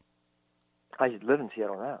 right? I live in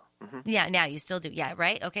Seattle now. Mm-hmm. Yeah, now you still do. Yeah,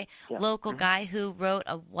 right? Okay. Yeah. Local guy who wrote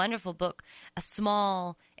a wonderful book, a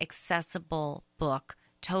small, accessible book.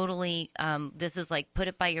 Totally, this is like put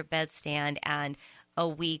it by your bedstand, and a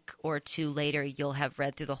week or two later, you'll have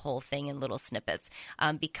read through the whole thing in little snippets.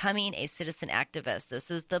 Becoming a Citizen Activist.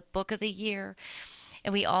 This is the book of the year.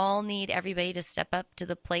 And we all need everybody to step up to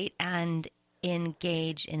the plate and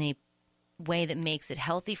engage in a way that makes it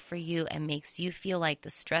healthy for you and makes you feel like the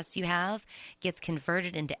stress you have gets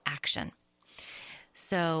converted into action.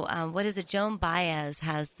 So what is it? Joan Baez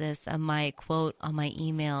has this, my quote on my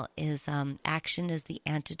email is, action is the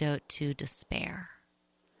antidote to despair.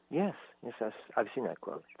 Yes, I've seen that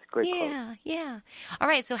quote. It's a great quote. Yeah. All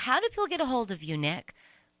right, so how do people get a hold of you, Nick?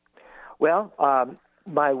 Well,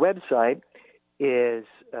 my website is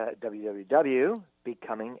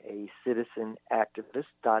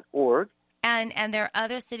www.becomingacitizenactivist.org. And there are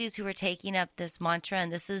other cities who are taking up this mantra,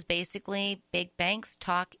 and this is basically big banks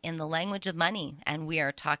talk in the language of money, and we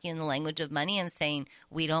are talking in the language of money and saying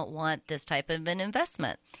we don't want this type of an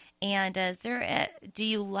investment. And do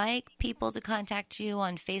you like people to contact you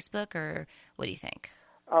on Facebook, or what do you think?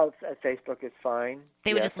 Oh, Facebook is fine.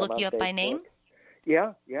 They would just look you up by name?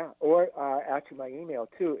 Yeah. Or actually my email,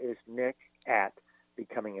 too, is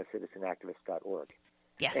nick@becomingacitizenactivist.org.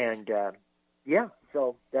 Yes. And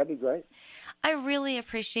so that'd be great. I really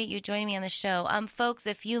appreciate you joining me on the show. Folks,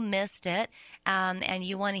 if you missed it and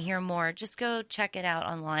you want to hear more, just go check it out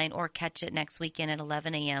online or catch it next weekend at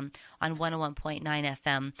 11 a.m. on 101.9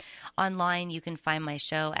 FM. Online, you can find my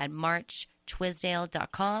show at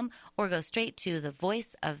marchtwisdale.com or go straight to the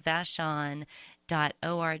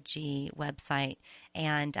voiceofvashon.org website,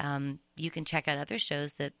 and you can check out other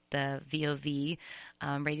shows that the VOV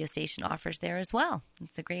radio station offers there as well.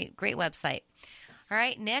 It's a great website. All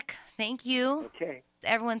right, Nick, thank you. Okay.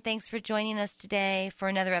 Everyone, thanks for joining us today for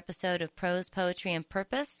another episode of Prose, Poetry, and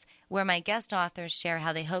Purpose, where my guest authors share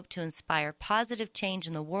how they hope to inspire positive change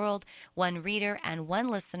in the world, one reader and one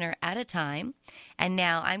listener at a time. And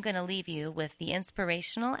now I'm going to leave you with the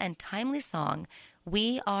inspirational and timely song,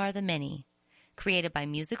 We Are the Many, created by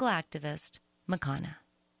musical activist Makana.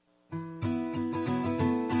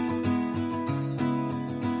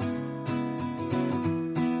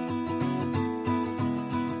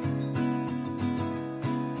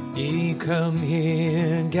 Ye come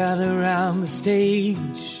here, gather round the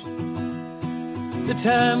stage. The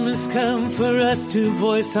time has come for us to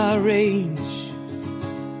voice our rage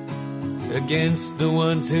against the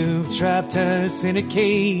ones who've trapped us in a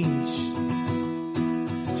cage,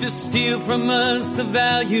 to steal from us the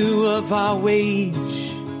value of our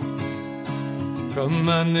wage, from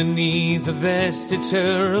underneath the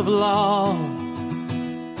vestiture of law.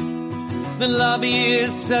 The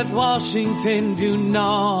lobbyists at Washington do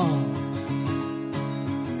gnaw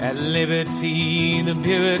at liberty, the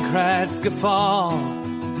bureaucrats guffaw.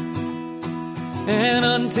 And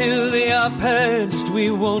until they are purged, we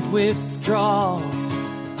won't withdraw.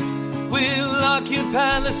 We'll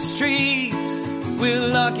occupy the streets,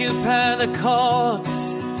 we'll occupy the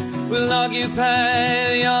courts, we'll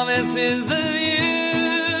occupy the offices of you,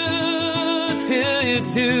 till you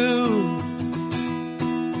do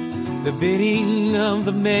the bidding of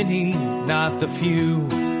the many, not the few.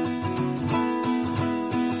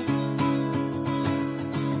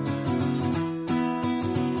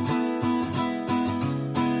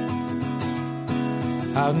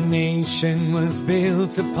 Our nation was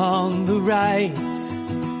built upon the right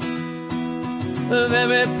of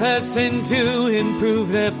every person to improve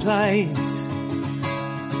their plight.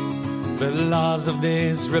 The laws of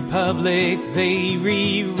this republic they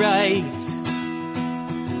rewrite,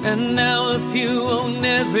 and now a few own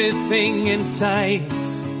everything in sight.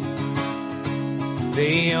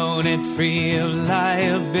 They own it free of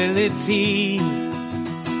liability.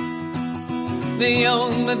 they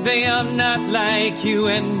own, but they are not like you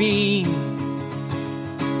and me.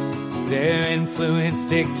 Their influence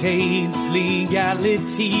dictates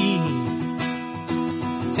legality,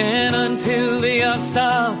 and until they are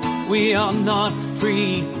stopped, we are not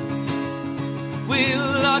free.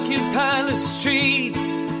 We'll occupy the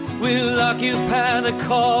streets, we'll occupy the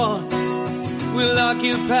courts, we'll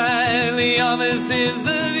occupy the offices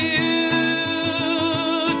of you,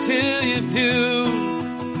 till you do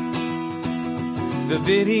the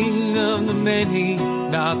bidding of the many,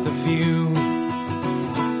 not the few.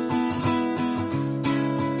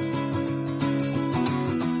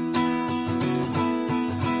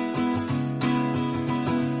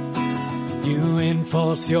 You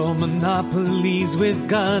enforce your monopolies with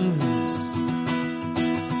guns,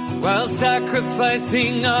 while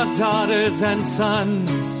sacrificing our daughters and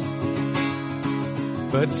sons.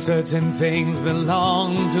 But certain things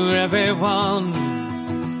belong to everyone.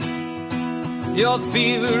 Your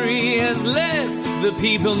thievery has left the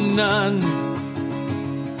people none.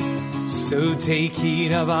 So take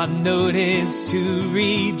heed of our notice to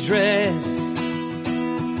redress.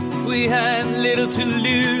 We had little to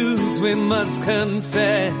lose, we must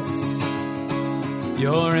confess.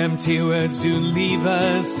 Your empty words do leave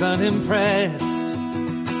us unimpressed.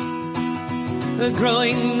 A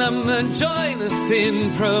growing number join us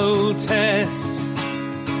in protest.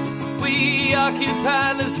 We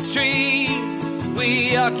occupy the streets,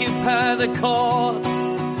 we occupy the courts,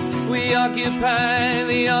 we occupy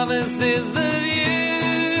the offices of you,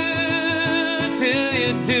 till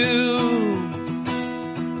you do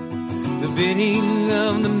the bidding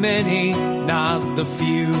of the many, not the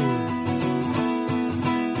few.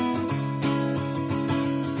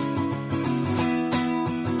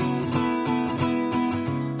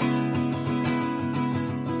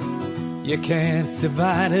 You can't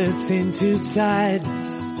divide us into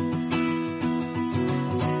sides,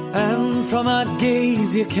 and from our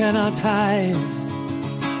gaze you cannot hide.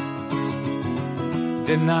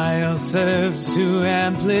 Denial serves to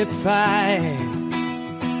amplify,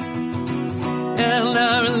 and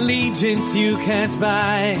our allegiance you can't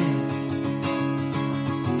buy.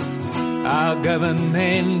 Our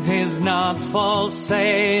government is not for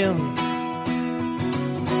sale.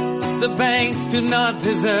 The banks do not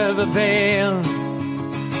deserve a bail.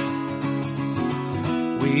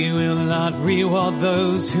 We will not reward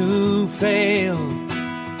those who fail.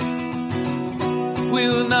 We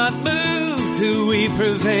will not move till we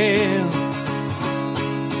prevail.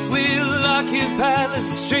 We'll occupy the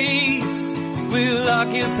streets, we'll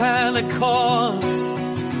occupy the courts,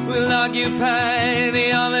 we'll occupy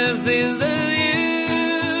the offices of you,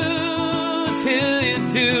 till you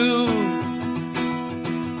do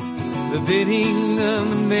the bidding of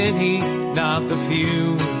the many, not the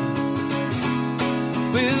few.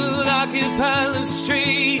 We'll occupy the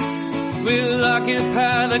streets, we'll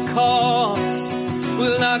occupy the courts,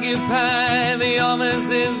 we'll occupy the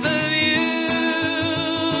offices of you,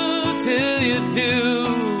 till you do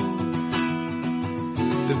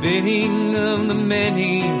the bidding of the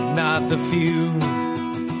many, not the few.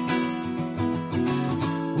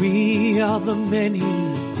 We are the many,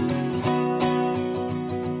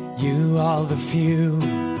 you are the few.